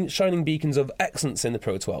shining beacons of excellence in the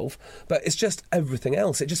Pro 12, but it's just everything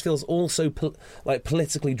else. It just feels all so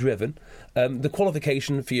politically driven. The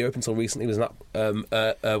qualification for Europe until recently was an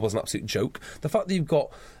absolute joke. The fact that you've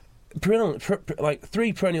got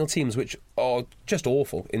three perennial teams which are just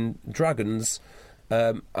awful in Dragons.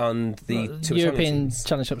 And the two European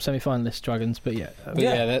Challenge Cup semi-finalist Dragons, but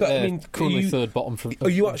they're currently third bottom from. Are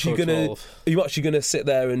you actually going to sit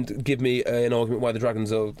there and give me an argument why the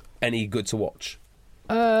Dragons are any good to watch,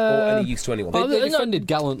 or any use to anyone? They defended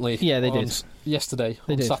gallantly. Yeah, they did yesterday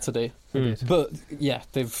on Saturday. But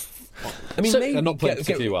they've. I mean, they're not playing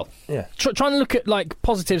particularly well. Yeah, trying to look at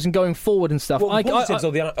positives and going forward and stuff. Well, the positives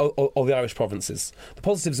are the Irish provinces. The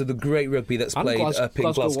positives are the great rugby that's played up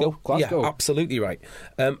in Glasgow. Yeah, absolutely right.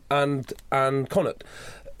 And Connacht.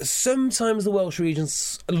 Sometimes the Welsh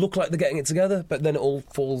regions look like they're getting it together, but then it all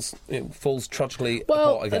falls tragically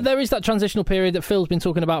apart again. There is that transitional period that Phil's been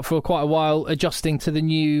talking about for quite a while, adjusting to the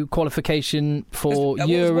new qualification for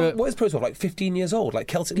Europe. What is Pro 12, 15 years old? Like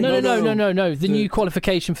Celtic? No. The new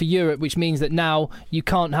qualification for Europe, which means that now you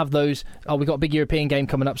can't have those, we've got a big European game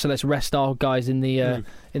coming up, so let's rest our guys in the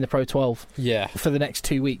Pro 12 for the next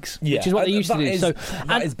 2 weeks, which is what they used to do.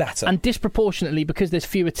 That is better. And disproportionately, because there's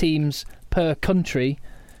fewer teams per country,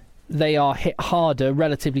 they are hit harder,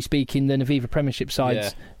 relatively speaking, than Aviva Premiership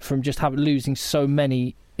sides from just losing so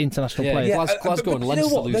many international players. Yeah. Glasgow and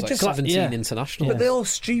Leinster lose 17 internationals. But they're all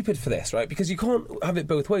stupid for this, right? Because you can't have it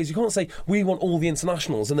both ways. You can't say, we want all the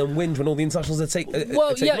internationals and then whinge when all the internationals are taken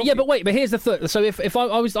off. But here's the third. So if I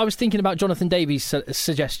was thinking about Jonathan Davies'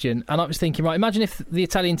 suggestion, and I was thinking, right, imagine if the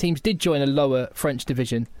Italian teams did join a lower French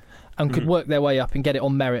division and could work their way up and get it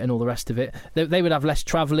on merit and all the rest of it. They would have less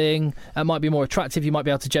travelling. It might be more attractive. You might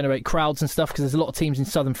be able to generate crowds and stuff, because there's a lot of teams in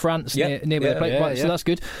southern France near where they play. So that's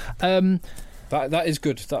good. That is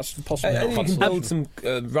good. That's possible. And you can build some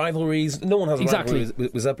rivalries. No one has a rivalry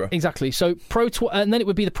with Zebra. Exactly. So and then it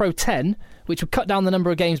would be the Pro 10, which would cut down the number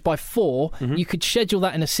of games by 4. You could schedule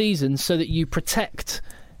that in a season so that you protect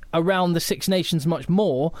around the Six Nations much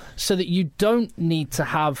more, so that you don't need to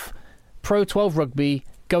have Pro 12 rugby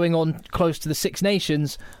going on close to the Six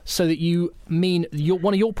Nations, so that you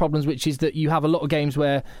one of your problems, which is that you have a lot of games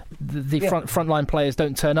where the frontline players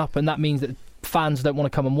don't turn up, and that means that fans don't want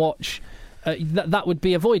to come and watch. That would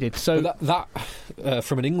be avoided. So that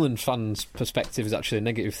from an England fan's perspective, is actually a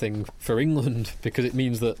negative thing for England, because it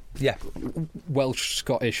means that Welsh,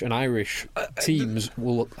 Scottish and Irish teams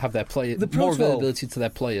will have their more availability to their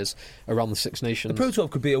players around the Six Nations. The Pro 12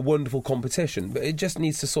 could be a wonderful competition, but it just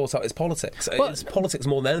needs to sort out its politics. It's politics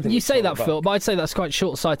more than anything. You say that, Phil, but I'd say that's quite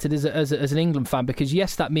short-sighted as an England fan, because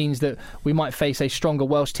yes, that means that we might face a stronger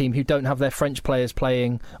Welsh team who don't have their French players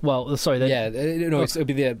playing. It'll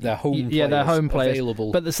be their home. Their home players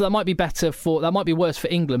available. But so that might be worse for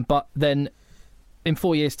England. But then, in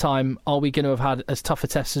 4 years' time, are we going to have had as tough a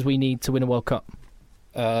test as we need to win a World Cup?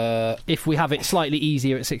 If we have it slightly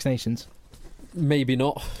easier at Six Nations, maybe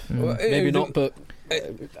not. Maybe not. But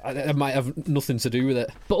it might have nothing to do with it.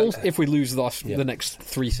 But also, if we lose the next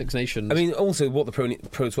 3 Six Nations, I mean, also what the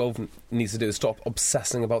Pro 12 needs to do is stop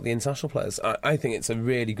obsessing about the international players. I think it's a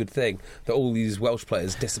really good thing that all these Welsh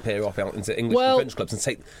players disappear off out into English and French clubs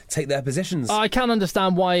and take their positions. I can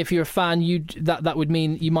understand why, if you're a fan, that would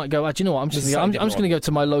mean you might go, do you know what? I'm just going to go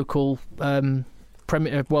to my local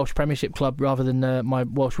Welsh Premiership club rather than my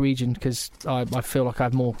Welsh region, because I feel like I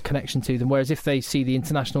have more connection to them. Whereas if they see the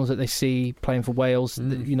internationals that they see playing for Wales,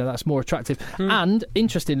 that's more attractive. And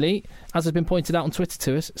interestingly, as has been pointed out on Twitter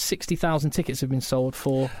to us, 60,000 tickets have been sold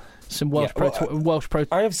for some Welsh Pro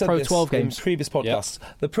 12 games. In previous podcasts.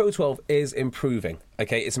 The Pro 12 is improving.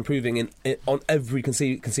 Okay, it's improving on every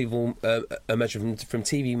conceivable measure, from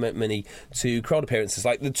TV money to crowd appearances.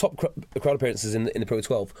 Like the top crowd appearances in the Pro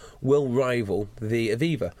 12 will rival the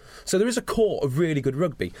Aviva. So there is a core of really good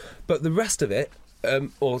rugby, but the rest of it,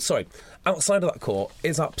 outside of that core,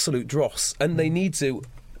 is absolute dross, and they need to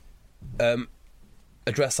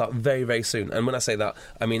address that very, very soon. And when I say that,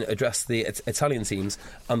 I mean address the Italian teams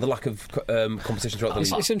and the lack of competition throughout the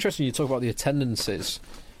league. It's interesting you talk about the attendances,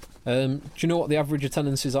 Do you know what the average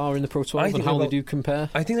attendances are in the Pro 12 and how they do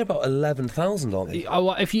compare? I think they're about 11,000, aren't they?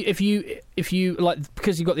 If you like,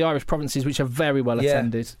 because you've got the Irish provinces which are very well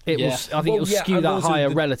attended, I think it'll skew that higher,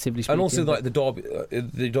 relatively speaking. And also, like the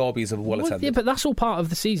derbies are well attended. Yeah, but that's all part of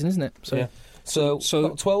the season, isn't it? So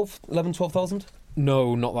 12,000?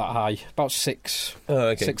 No, not that high. About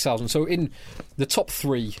 6,000. So in the top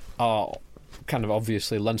three are kind of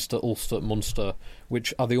obviously Leinster, Ulster, Munster,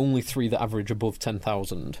 which are the only three that average above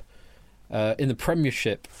 10,000. In the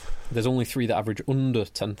Premiership, there's only three that average under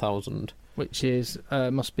 10,000. Which is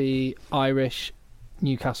must be Irish,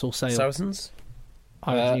 Newcastle, Sale. Saracens?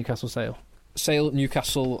 Irish, Newcastle, Sale. Sale,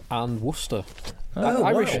 Newcastle and Worcester.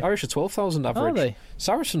 Irish are 12,000 average. Are they?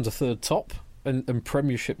 Saracens are third top in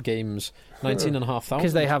Premiership games, 19,500.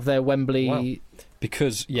 Because they have their Wembley... Wow.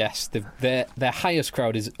 Because, yes, their highest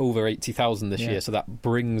crowd is over 80,000 this year, so that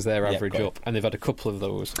brings their average up, and they've had a couple of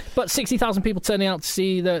those. But 60,000 people turning out to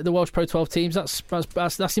see the Welsh Pro 12 teams,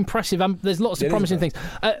 that's impressive. There's lots of promising things.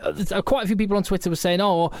 Quite a few people on Twitter were saying,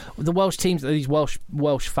 the Welsh teams, these Welsh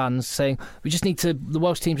fans saying, the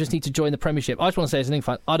Welsh teams just need to join the Premiership. I just want to say as an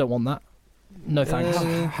England fan, I don't want that. No thanks.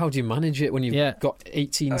 How do you manage it when you've got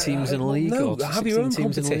 18 teams in a league? No, or have your own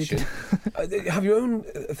teams competition. Have your own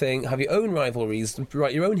thing. Have your own rivalries.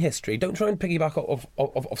 Write your own history. Don't try and piggyback off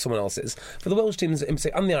someone else's. For the Welsh teams, in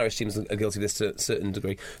particular, and the Irish teams are guilty of this to a certain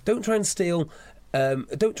degree. Don't try and steal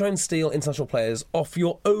international players off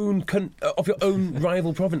your own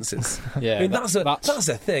rival provinces. Yeah, I mean, that's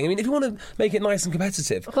a thing. I mean, if you want to make it nice and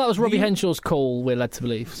competitive, that was Robbie Henshaw's call. We're led to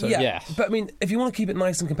believe. So. Yeah, but I mean, if you want to keep it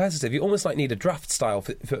nice and competitive, you almost need a draft style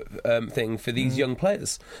thing for these young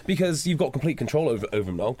players, because you've got complete control over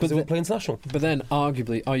them now because they won't play international. But then,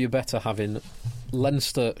 arguably, are you better having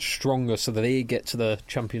Leinster stronger so that they get to the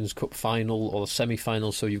Champions Cup final or the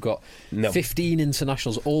semi-final, so you've got 15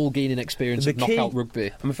 internationals all gaining experience of knockout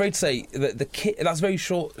rugby? I'm afraid to say that that's very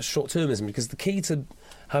short-termism, because the key to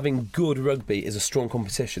having good rugby is a strong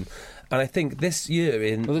competition. And I think this year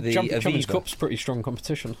in the Champions Cup's pretty strong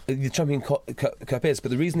competition. The Champions Cup is,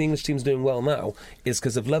 but the reason the English team's doing well now is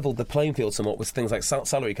because they've levelled the playing field somewhat with things like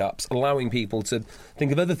salary caps, allowing people to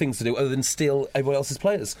think of other things to do other than steal everyone else's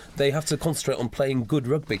players. They have to concentrate on playing good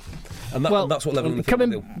rugby, and that's what levelling the field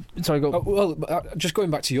will do. Sorry, go. Just going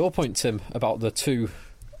back to your point, Tim, about the two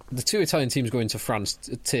Italian teams going to France,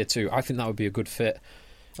 Tier 2, I think that would be a good fit.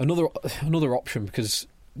 Another option, because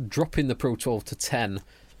dropping the Pro 12 to 10,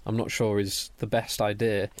 I'm not sure is the best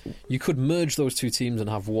idea. You could merge those two teams and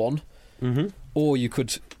have one, or you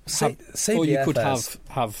could have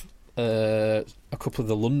a couple of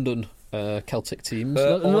the London Celtic teams,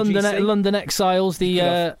 London Exiles.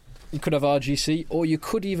 You could have RGC, or you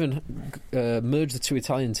could even merge the two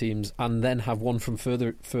Italian teams and then have one from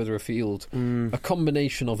further afield. A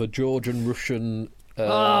combination of a Georgian, Russian,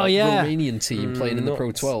 Romanian team playing in the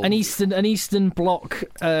Pro 12. An Eastern Bloc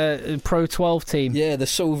Pro 12 team. Yeah, the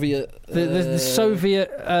Soviet... The Soviet...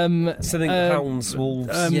 Hounds, wolves.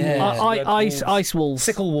 Ice wolves.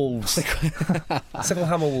 Sickle wolves. Sickle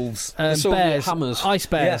hammer wolves. Soviet bears. Hammers. Ice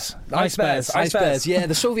bears. Yeah. Ice bears. Yeah,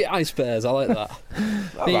 the Soviet ice bears. I like that.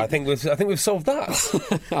 I think we've solved that.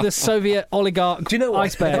 The Soviet oligarch. Do you know what?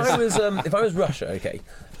 Ice bears. If I was Russia, okay,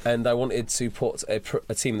 and I wanted to put a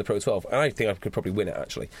team in the Pro 12, and I think I could probably win it,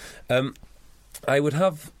 actually. I would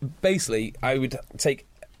take...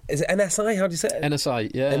 Is it NSI? How do you say it?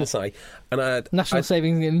 NSI, yeah. NSI. And National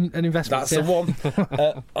Savings and Investments. That's the one.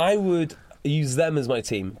 I would use them as my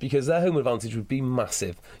team, because their home advantage would be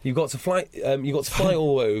massive. You've got to fly. You've got to fly all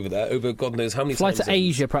the way over there, over God knows how many fly times. To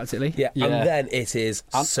Asia, practically. Yeah, and then it is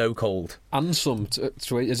so cold. And some,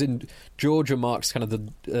 as in Georgia marks kind of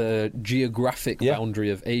the geographic boundary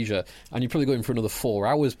of Asia, and you're probably going for another 4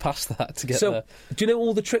 hours past that to get there. Do you know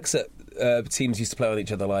all the tricks that teams used to play on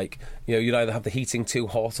each other? Like, you'd either have the heating too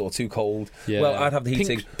hot or too cold. Yeah. Well, I'd have the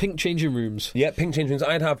heating. Pink changing rooms. Yeah, pink changing rooms.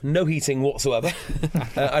 I'd have no heating whatsoever.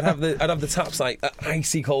 I'd have the taps like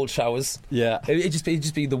icy cold showers. Yeah, it'd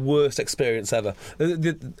just be the worst experience ever.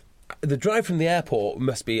 The drive from the airport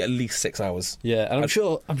must be at least 6 hours. Yeah, and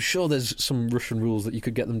I'm sure there's some Russian rules that you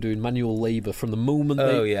could get them doing manual labour from the moment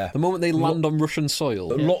they land on Russian soil.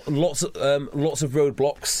 Lots of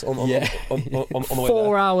roadblocks on the way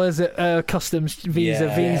 4 hours at customs visa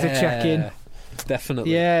check-in.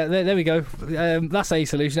 Definitely. Yeah, there we go. That's a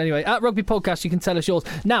solution anyway. At Rugby Podcast, you can tell us yours.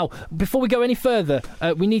 Now, before we go any further,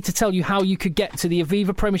 we need to tell you how you could get to the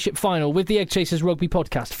Aviva Premiership Final with the Egg Chasers Rugby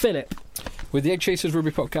Podcast. Philip. With the Egg Chasers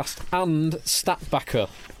Rugby Podcast and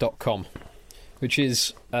statbacker.com, which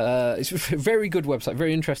is it's a very good website,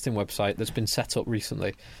 very interesting website that's been set up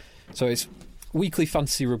recently. So it's weekly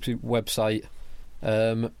fantasy rugby website.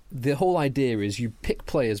 The whole idea is you pick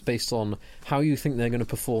players based on how you think they're going to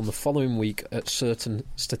perform the following week at certain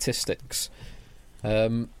statistics.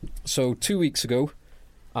 So 2 weeks ago,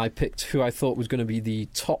 I picked who I thought was going to be the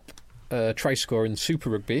top try scorer in Super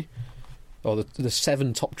Rugby, or the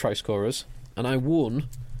 7 top try scorers, and I won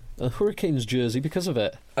a Hurricanes jersey because of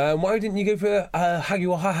it. Why didn't you go for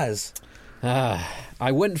Jaguares?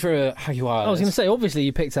 I went for a Jaguares. I was going to say, obviously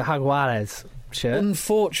you picked a Jaguares shirt.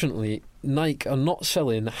 Unfortunately, Nike are not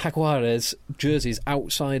selling Jaguares jerseys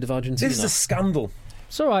outside of Argentina. This is a scandal.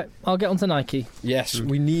 It's all right. I'll get onto Nike. Yes,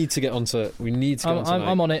 we need to get onto. Nike.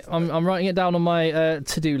 I'm on it. I'm writing it down on my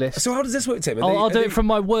to-do list. So how does this work, Tim? I'll do it from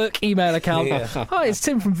my work email account. Yeah. Hi, it's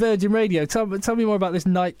Tim from Virgin Radio. Tell me more about this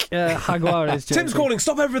Nike Jaguares jersey. Tim's calling.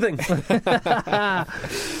 Stop everything.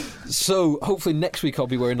 So hopefully next week I'll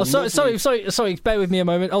be wearing. Sorry. Bear with me a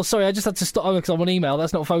moment. Oh, sorry. I just had to stop because I'm on email.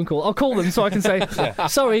 That's not a phone call. I'll call them so I can say,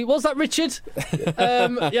 sorry. Was that Richard?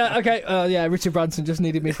 Yeah. Okay. Yeah. Richard Branson just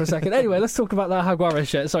needed me for a second. Anyway, let's talk about that Jaguares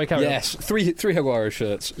shirt. Sorry, carry on. Yes, three Jaguares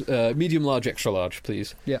shirts, medium, large, extra large,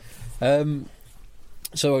 please. Yeah.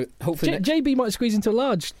 So hopefully JB might squeeze into a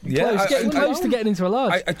large. Yeah, getting close to getting into a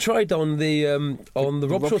large. I tried on the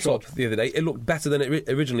Rob Shaw top the other day. It looked better than it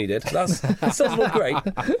originally did. That doesn't look great.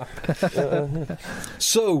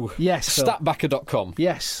 So yes, statbacker.com.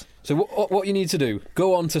 Yes. So what you need to do?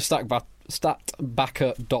 Go on to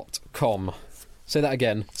statbacker.com. Say that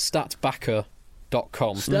again.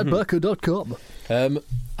 Statbacker.com. Statbacker.com.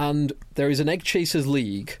 And there is an Egg Chasers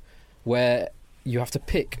League where you have to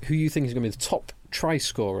pick who you think is going to be the top try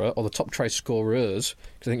scorer or the top try scorers,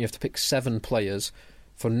 because I think you have to pick 7 players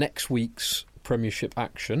for next week's Premiership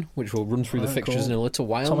action, which will run through the fixtures in a little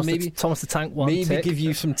while. Thomas the Tank one. Maybe give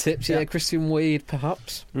you some tips. Yeah, Christian Wade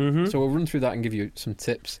perhaps. Mm-hmm. So we'll run through that and give you some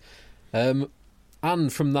tips. And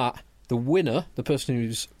from that, the winner, the person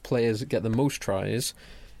whose players get the most tries,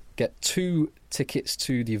 get 2 tickets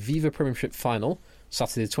to the Aviva Premiership final,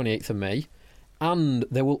 Saturday the 28th of May. And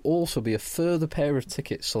there will also be a further pair of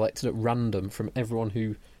tickets selected at random from everyone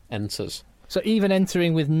who enters. So even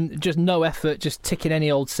entering with just no effort, just ticking any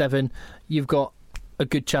old 7, you've got a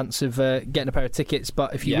good chance of getting a pair of tickets.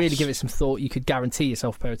 But if you really give it some thought, you could guarantee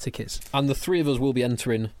yourself a pair of tickets. And the 3 of us will be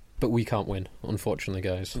entering, but we can't win, unfortunately,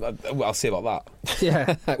 guys. Well, I'll see about that.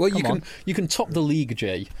 Yeah. Well, you can top the league,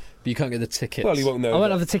 Jay, but you can't get the tickets. Well, you won't know. I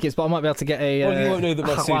won't have the tickets, but I might be able to get a. Well, you won't know that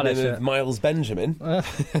my pseudonym is Miles Benjamin. It'd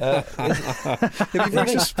be very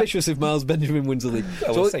suspicious if Miles Benjamin wins the league.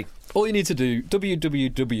 Well, we'll see. All you need to do,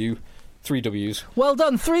 www. 3 W's. Well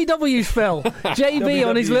done, 3 W's, Phil. JB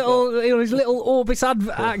on his little Orbis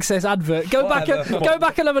Access advert. Go back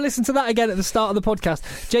and have a listen to that again at the start of the podcast.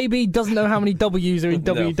 JB doesn't know how many W's are in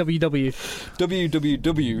www.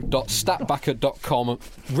 www.statbacker.com.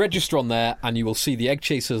 Register on there, and you will see the Egg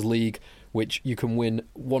Chasers League, which you can win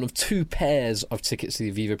one of 2 pairs of tickets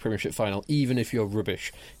to the Aviva Premiership final. Even if you're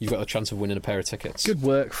rubbish, you've got a chance of winning a pair of tickets. Good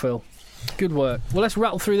work, Phil. Good work. Well, let's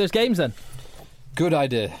rattle through those games then. Good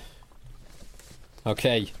idea.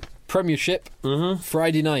 Okay, Premiership,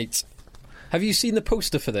 Friday night. Have you seen the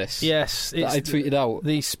poster for this? Yes. That I tweeted out.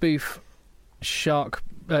 The spoof shark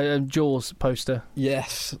Jaws poster.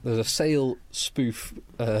 Yes, there's a Sale spoof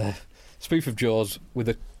of Jaws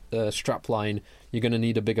with a strap line, you're going to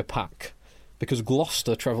need a bigger pack. Because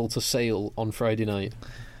Gloucester travelled to Sale on Friday night.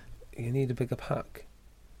 You need a bigger pack?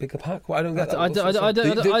 Bigger pack? Well, I don't get that. I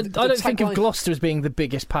don't think of Gloucester as being the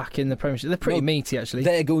biggest pack in the Premiership. They're pretty meaty, actually.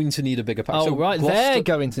 They're going to need a bigger pack. Oh, so right, they're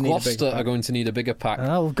going to need a bigger pack. Gloucester are going to need a bigger pack.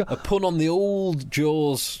 Oh, a pun on the old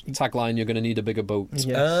Jaws tagline, you're going to need a bigger boat.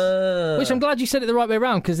 Yes. Which I'm glad you said it the right way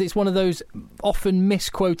around, because it's one of those often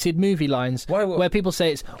misquoted movie lines where people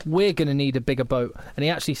say it's, we're going to need a bigger boat, and he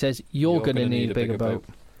actually says, you're going to need a bigger boat.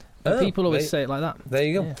 People always say it like that. There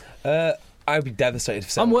you go. I'd be devastated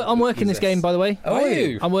if I'm working this game, by the way. Oh, are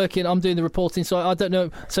you? I'm doing the reporting, so I don't know.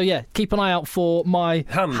 So, yeah, keep an eye out for my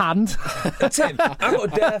hand. Tim, I've got a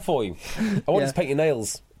dare for you. I want you to paint your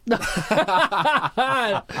nails.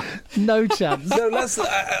 No chance. No,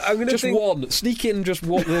 I'm going to just one. Sneak in just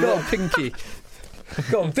one with a little pinky.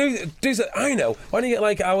 Go on, do so. I know. Why don't you get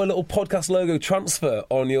like our little podcast logo transfer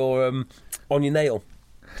on your nail?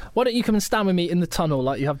 Why don't you come and stand with me in the tunnel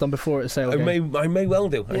like you have done before at Sale? I may well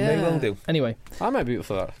do. Anyway, I might be up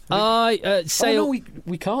for that. Sale. Oh, no,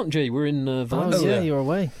 we can't, Jay. We're in Valencia. Oh, yeah, you're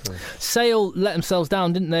away. Sale let themselves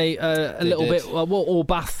down, didn't they? A little bit. All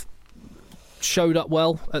Bath showed up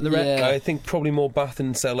well at the wreck. I think probably more Bath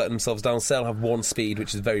and Sale let themselves down. Sale have 1 speed,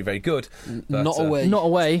 which is very, very good. Not away. Not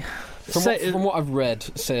away. From what I've read,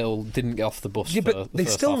 Sale didn't get off the bus. Yeah, but they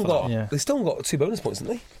still got 2 bonus points,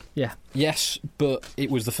 didn't they? Yeah. Yes, but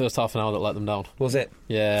it was the first half an hour that let them down. Was it?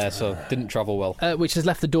 Yeah, so didn't travel well. Which has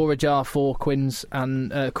left the door ajar for Quins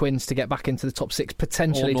to get back into the top 6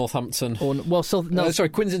 potentially. Or Northampton.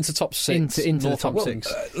 Quins into top 6. Into the top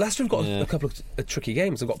 6. Leicester have got a couple of tricky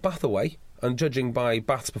games. They've got Bath away, and judging by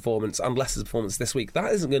Bath's performance and Leicester's performance this week,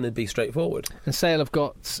 that isn't going to be straightforward. And Sale have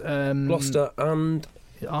got Gloucester and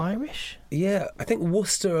Irish. Yeah, I think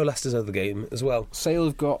Worcester are Leicester's other game as well. Sale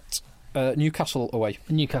have got Newcastle away.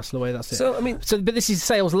 That's it. So but this is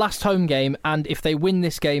Sale's last home game, and if they win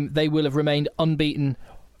this game, they will have remained unbeaten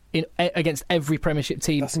against every Premiership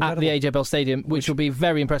team at the AJ Bell Stadium, which will be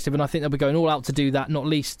very impressive. And I think they'll be going all out to do that, not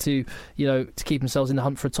least to keep themselves in the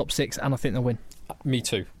hunt for a top 6. And I think they'll win. Me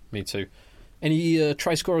too. Any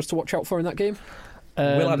try scorers to watch out for in that game?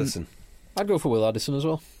 Will Addison. I'd go for Will Addison as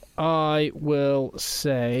well. I will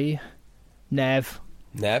say Nev.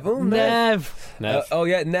 Nev.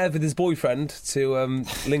 Nev with his boyfriend to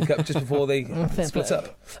link up just before they split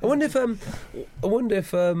up. I wonder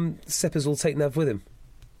if Sippers will take Nev with him.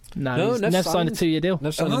 No, Nev signed a 2-year deal.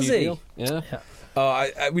 Nev signed a new deal. Yeah.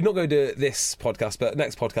 We're not going to do this podcast, but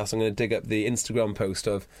next podcast I'm going to dig up the Instagram post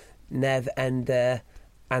of Nev and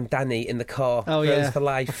Danny in the car. Oh, yeah. For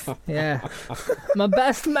life. Yeah. My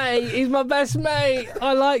best mate. He's my best mate.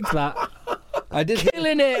 I liked that. I did.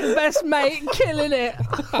 Killing it. Best mate. Killing it.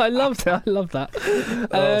 I loved it. I love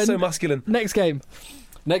that. So masculine.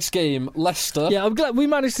 Next game, Leicester. Yeah, I'm glad we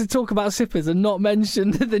managed to talk about Sippers and not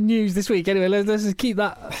mention the news this week. Anyway, let's just keep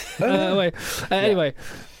that away. Anyway.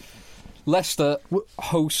 Leicester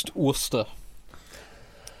host Worcester.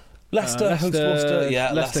 Leicester host Worcester.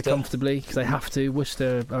 Yeah, Leicester comfortably because they have to.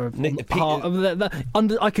 Worcester are part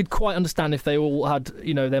of I could quite understand if they all had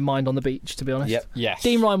their mind on the beach. To be honest, yep. Yes.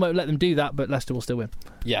 Dean Ryan won't let them do that, but Leicester will still win.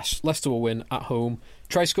 Yes, Leicester will win at home.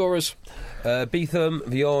 Try scorers: Beetham,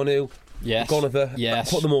 Vianu, yes, Gonover. Yes,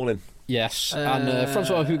 put them all in. Yes, and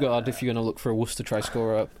Francois Hugard if you're going to look for a Worcester try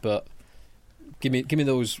scorer, but. Give me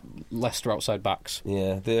those Leicester outside backs.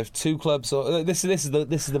 Yeah, there are 2 clubs. This is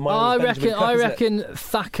the Miles Benjamin Cup, I reckon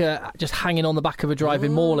Thacker just hanging on the back of a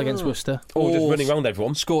driving maul against Worcester, or just running around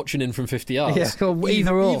everyone, scorching in from 50 yards. Yeah,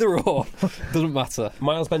 either or doesn't matter.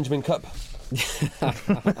 Miles Benjamin Cup.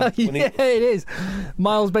 Yeah, it is.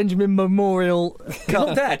 Miles Benjamin Memorial Cup. He's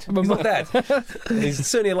not dead. He's not dead. He's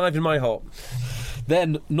certainly alive in my heart.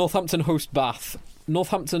 Then Northampton host Bath.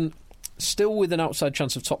 Northampton. Still with an outside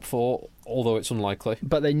chance of top 4, although it's unlikely.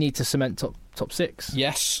 But they need to cement top 6.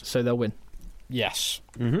 Yes. So they'll win. Yes.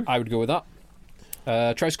 Mm-hmm. I would go with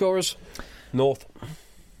that. Try scorers? North.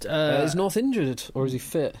 Is North injured or is he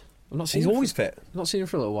fit? He's always fit. I've not seen him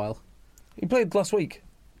for a little while. He played last week.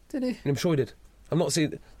 Did he? I'm sure he did. I'm not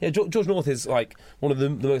seeing. Yeah, George North is like one of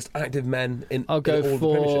the most active men in. I'll go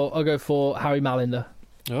for Harry Malinder.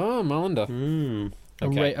 Oh, Malinder.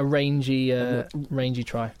 Okay. A rangy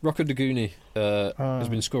try. Rocco Daguni has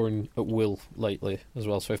been scoring at will lately as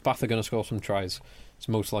well, so if Bath are going to score some tries, it's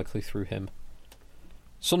most likely through him.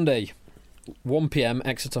 Sunday, 1pm,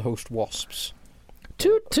 Exeter host Wasps.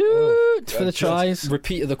 Toot toot for the tries.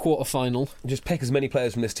 Repeat of the quarter-final. Just pick as many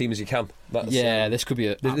players from this team as you can. This could be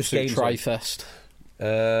an absolute try-fest.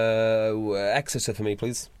 Exeter for me,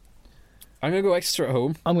 please. I'm going to go Exeter at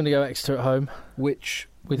home. I'm going to go Exeter at home. With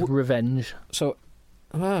revenge. So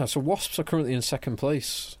Wasps are currently in second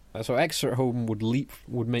place. So Exeter at home would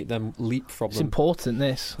make them leapfrog them. It's important,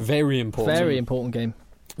 this. Very important. Very important game.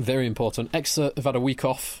 Very important. Exeter have had a week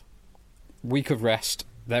off. Week of rest.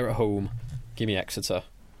 They're at home. Give me Exeter.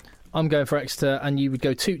 I'm going for Exeter, and you would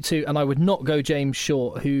go 2-2, and I would not go James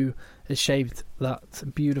Short, who has shaved that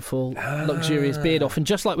beautiful, luxurious beard off. And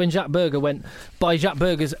just like when Jack Berger went, by Jack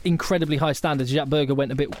Berger's incredibly high standards, Jack Berger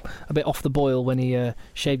went a bit off the boil when he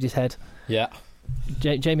shaved his head. Yeah.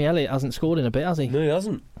 Jamie Elliott hasn't scored in a bit, has he? No, he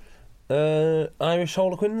hasn't. Irish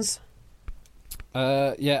Harlequins?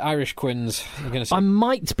 Irish Quins. I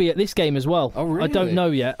might be at this game as well. Oh, really? I don't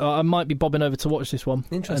know yet. I might be bobbing over to watch this one.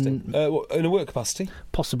 Interesting. In a work capacity?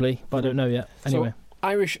 Possibly, but I don't know yet. Anyway. So,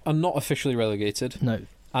 Irish are not officially relegated. No.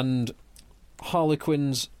 And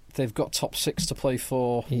Harlequins, they've got top 6 to play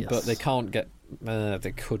for, yes. But they can't get...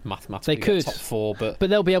 they could mathematically get top 4, but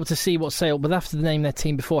they'll be able to see what Sale... But they have to name their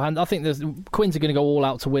team beforehand. I think Quins are going to go all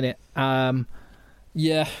out to win it.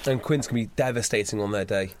 Yeah. And Quins can be devastating on their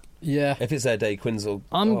day. Yeah. If it's their day, Quins will...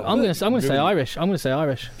 I'm going to say Irish. I'm going to say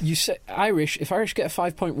Irish. You say Irish. If Irish get a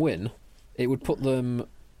 5-point win, it would put them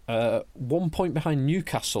 1 point behind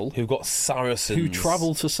Newcastle, who've got Saracens, who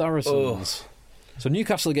travel to Saracens. So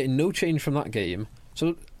Newcastle are getting no change from that game.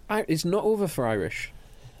 So it's not over for Irish.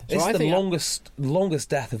 It's the longest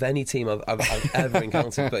death of any team I've ever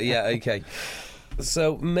encountered. But yeah, okay.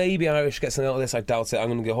 So maybe Irish get something out of this. I doubt it. I'm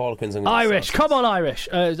going to go Harlequins. Irish, come on, Irish.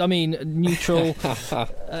 I mean, neutral,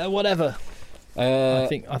 whatever. I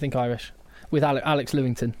think Irish with Alex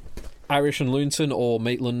Lewington. Irish and Lewington or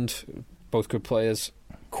Maitland, both good players.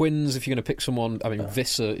 Quins, if you're going to pick someone, I mean,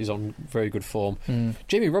 Visser is on very good form.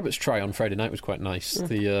 Jamie Roberts' try on Friday night was quite nice.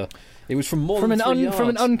 It was from an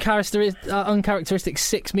uncharacteristic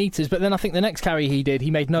 6 metres, but then I think the next carry he did,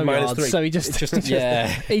 he made no yards, 3. So he just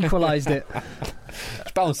equalised it.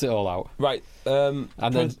 Just balanced it all out. Right. And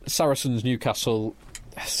then Saracens, Newcastle.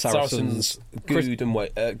 Saracens, Good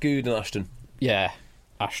and Ashton. Yeah,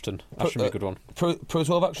 Ashton. Ashton would be a good one. Pro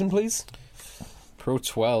 12 action, please. Pro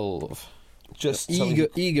 12. Just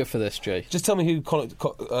eager for this, Jay. Just tell me who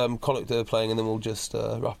Connacht are playing, and then we'll just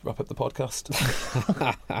wrap up the podcast.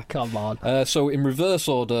 Come on. So in reverse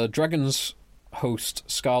order, Dragons host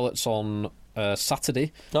Scarlets on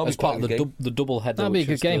Saturday as part of the double header. That'll be a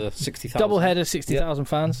good game. 60,000. Double header, 60,000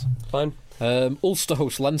 fans. Fine. Ulster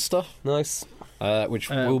host Leinster. Nice. Which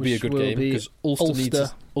will be a good game because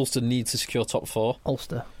Ulster needs to secure top 4.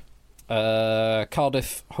 Ulster.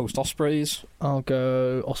 Cardiff host Ospreys. I'll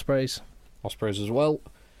go Ospreys. Ospreys as well.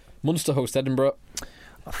 Munster host Edinburgh.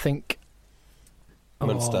 I think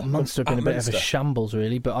Munster. Munster have been a bit of a shambles,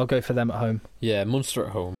 really, but I'll go for them at home. Yeah, Munster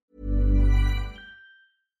at home.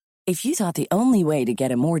 If you thought the only way to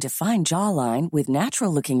get a more defined jawline with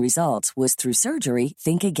natural-looking results was through surgery,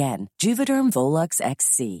 think again. Juvederm Volux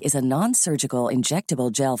XC is a non-surgical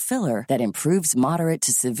injectable gel filler that improves moderate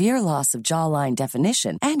to severe loss of jawline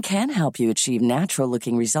definition and can help you achieve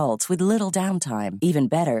natural-looking results with little downtime. Even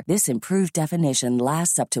better, this improved definition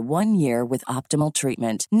lasts up to 1 year with optimal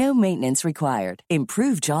treatment. No maintenance required.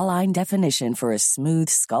 Improve jawline definition for a smooth,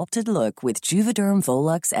 sculpted look with Juvederm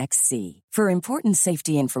Volux XC. For important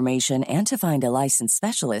safety information and to find a licensed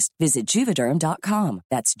specialist, visit Juvederm.com.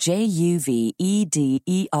 That's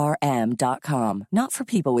JUVEDERM.com. Not for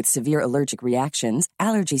people with severe allergic reactions,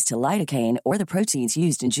 allergies to lidocaine, or the proteins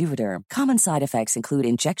used in Juvederm. Common side effects include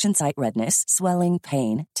injection site redness, swelling,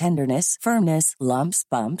 pain, tenderness, firmness, lumps,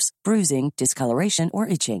 bumps, bruising, discoloration, or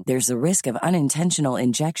itching. There's a risk of unintentional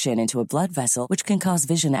injection into a blood vessel, which can cause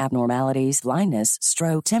vision abnormalities, blindness,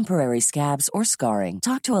 stroke, temporary scabs, or scarring.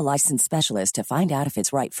 Talk to a licensed specialist to find out if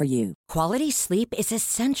it's right for you. Quality sleep is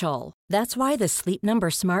essential. That's why the Sleep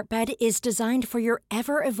Number Smart Bed is designed for your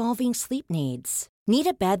ever-evolving sleep needs. Need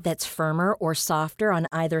a bed that's firmer or softer on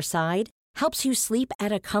either side? Helps you sleep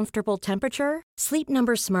at a comfortable temperature? Sleep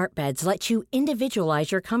Number Smart Beds let you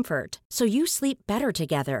individualize your comfort, so you sleep better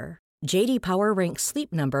together. J.D. Power ranks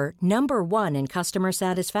Sleep Number number 1 in customer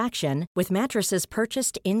satisfaction with mattresses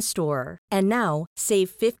purchased in-store. And now, save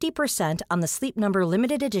 50% on the Sleep Number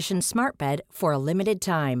Limited Edition Smart Bed for a limited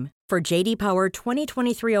time. For J.D. Power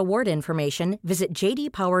 2023 award information, visit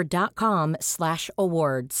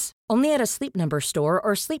jdpower.com/awards. Only at a Sleep Number store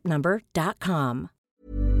or sleepnumber.com.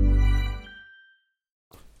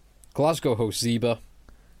 Glasgow hosts Zebra.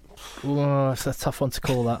 Oh, it's a tough one to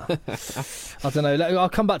call that. I don't know. I'll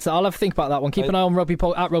come back to that. I'll have a think about that one. Keep an eye on Rugby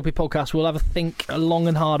Podcast. We'll have a think long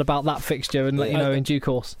and hard about that fixture and let you know in due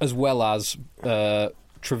course. As well as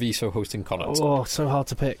Treviso hosting Connacht. Oh, so hard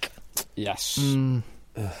to pick. Yes. Yeah.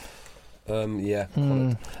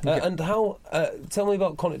 And how? Tell me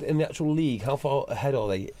about Connacht in the actual league. How far ahead are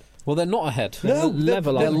they? Well, they're not ahead. No, they're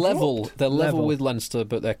level. They're level with Leinster,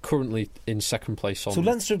 but they're currently in second place. So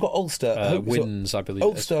Leinster have got Ulster wins, I believe.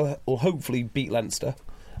 Ulster will hopefully beat Leinster,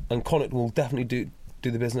 and Connacht will definitely do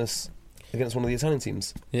the business against one of the Italian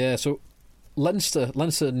teams. Yeah. So Leinster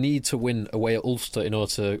need to win away at Ulster in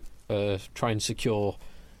order to try and secure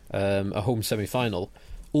a home semi-final.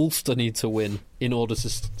 Ulster need to win in order to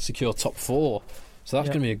secure top 4. So that's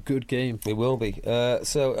going to be a good game. It will be.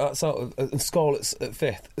 So that's out of Scarlets at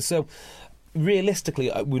 5th. So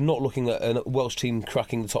realistically, we're not looking at a Welsh team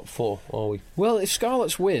cracking the top 4, are we? Well, if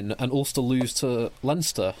Scarlets win and Ulster lose to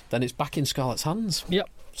Leinster, then it's back in Scarlets' hands. Yep.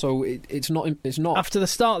 So it's not. After the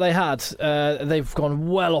start they had, they've gone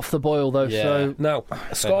well off the boil though. Yeah. So now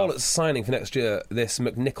Scarlet's signing for next year this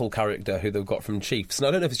McNichol character who they've got from Chiefs. And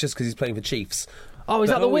I don't know if it's just because he's playing for Chiefs. Oh,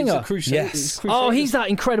 is that the winger? Yes. Oh, he's that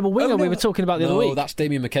incredible winger we were talking about the other week. No, that's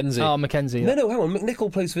Damien McKenzie. Oh, McKenzie. No, hang on.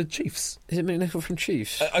 McNichol plays for Chiefs. Is it McNichol from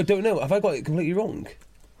Chiefs? I don't know. Have I got it completely wrong?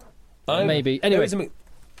 Maybe. Anyway.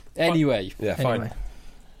 Yeah, fine. Anyway.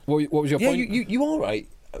 What was your point? Yeah, you are right.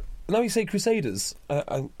 Now you say Crusaders.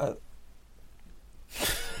 Someone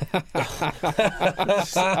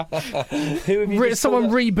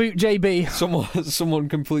reboot JB. Someone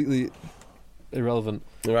completely irrelevant.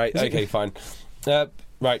 Right. Okay. Fine.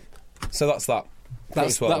 Right. So that's that.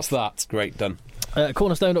 That's that. Great, done.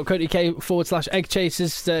 Cornerstone.co.uk/egg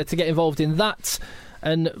chasers to get involved in that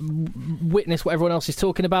and witness what everyone else is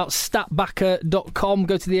talking about. Statbacker.com.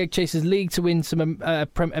 Go to the Egg Chasers League to win some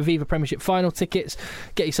Aviva Premiership final tickets.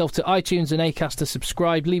 Get yourself to iTunes and Acast to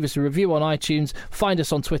subscribe. Leave us a review on iTunes. Find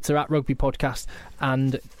us on Twitter @Rugby Podcast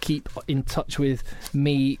and keep in touch with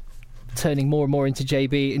me turning more and more into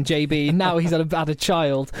JB, and JB now he's had a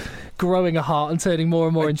child, growing a heart and turning more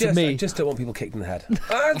and more into me. I just don't want people kicked in the head.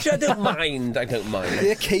 I don't mind.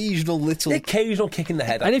 The occasional kick in the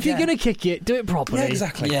head. And if you're going to kick it, do it properly. Yeah,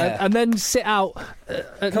 exactly. And then sit out.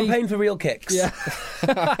 Campaign for real kicks. Yeah.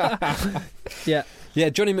 Yeah,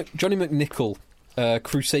 Johnny McNichol,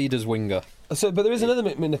 Crusaders winger. But there is another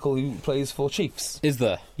McNichol who plays for Chiefs. Is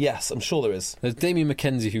there? Yes, I'm sure there is. There's Damien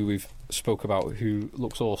McKenzie, who we've spoke about, who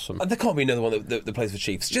looks awesome. And there can't be another one that plays for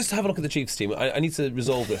Chiefs. Just have a look at the Chiefs team. I need to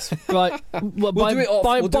resolve this. Right. Well, by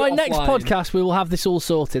next podcast, we will have this all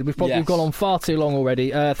sorted. We've gone on far too long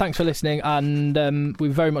already. Thanks for listening, and we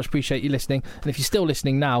very much appreciate you listening. And if you're still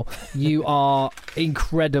listening now, you are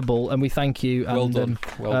incredible, and we thank you. Well done.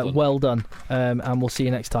 Well done. And we'll see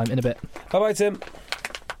you next time in a bit. Bye-bye, Tim.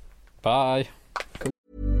 Bye.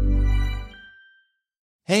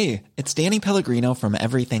 Hey, it's Danny Pellegrino from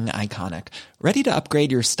Everything Iconic. Ready to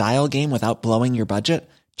upgrade your style game without blowing your budget?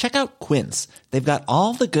 Check out Quince. They've got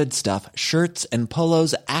all the good stuff, shirts and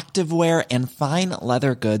polos, activewear, and fine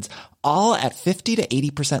leather goods, all at 50 to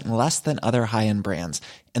 80% less than other high-end brands.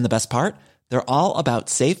 And the best part? They're all about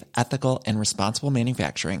safe, ethical, and responsible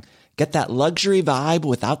manufacturing. Get that luxury vibe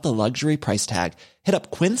without the luxury price tag. Hit up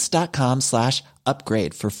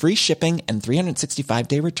quince.com/upgrade for free shipping and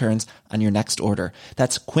 365-day returns on your next order.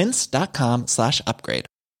 That's quince.com/upgrade.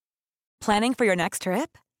 Planning for your next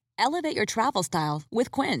trip? Elevate your travel style with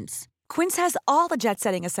Quince. Quince has all the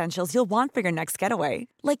jet-setting essentials you'll want for your next getaway,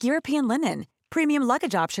 like European linen, premium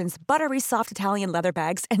luggage options, buttery soft Italian leather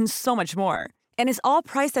bags, and so much more. And is all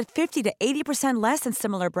priced at 50 to 80% less than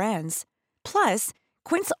similar brands. Plus,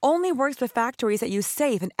 Quince only works with factories that use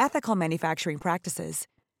safe and ethical manufacturing practices.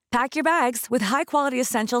 Pack your bags with high-quality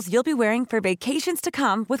essentials you'll be wearing for vacations to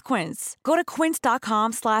come with Quince. Go to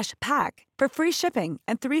quince.com/pack for free shipping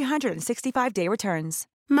and 365-day returns.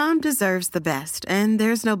 Mom deserves the best, and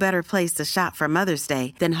there's no better place to shop for Mother's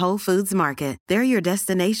Day than Whole Foods Market. They're your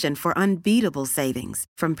destination for unbeatable savings,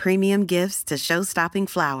 from premium gifts to show-stopping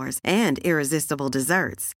flowers and irresistible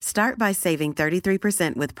desserts. Start by saving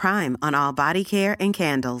 33% with Prime on all body care and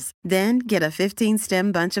candles. Then get a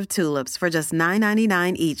 15-stem bunch of tulips for just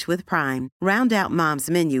 $9.99 each with Prime. Round out Mom's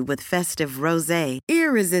menu with festive rosé,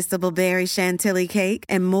 irresistible berry chantilly cake,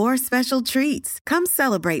 and more special treats. Come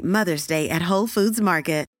celebrate Mother's Day at Whole Foods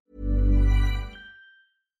Market.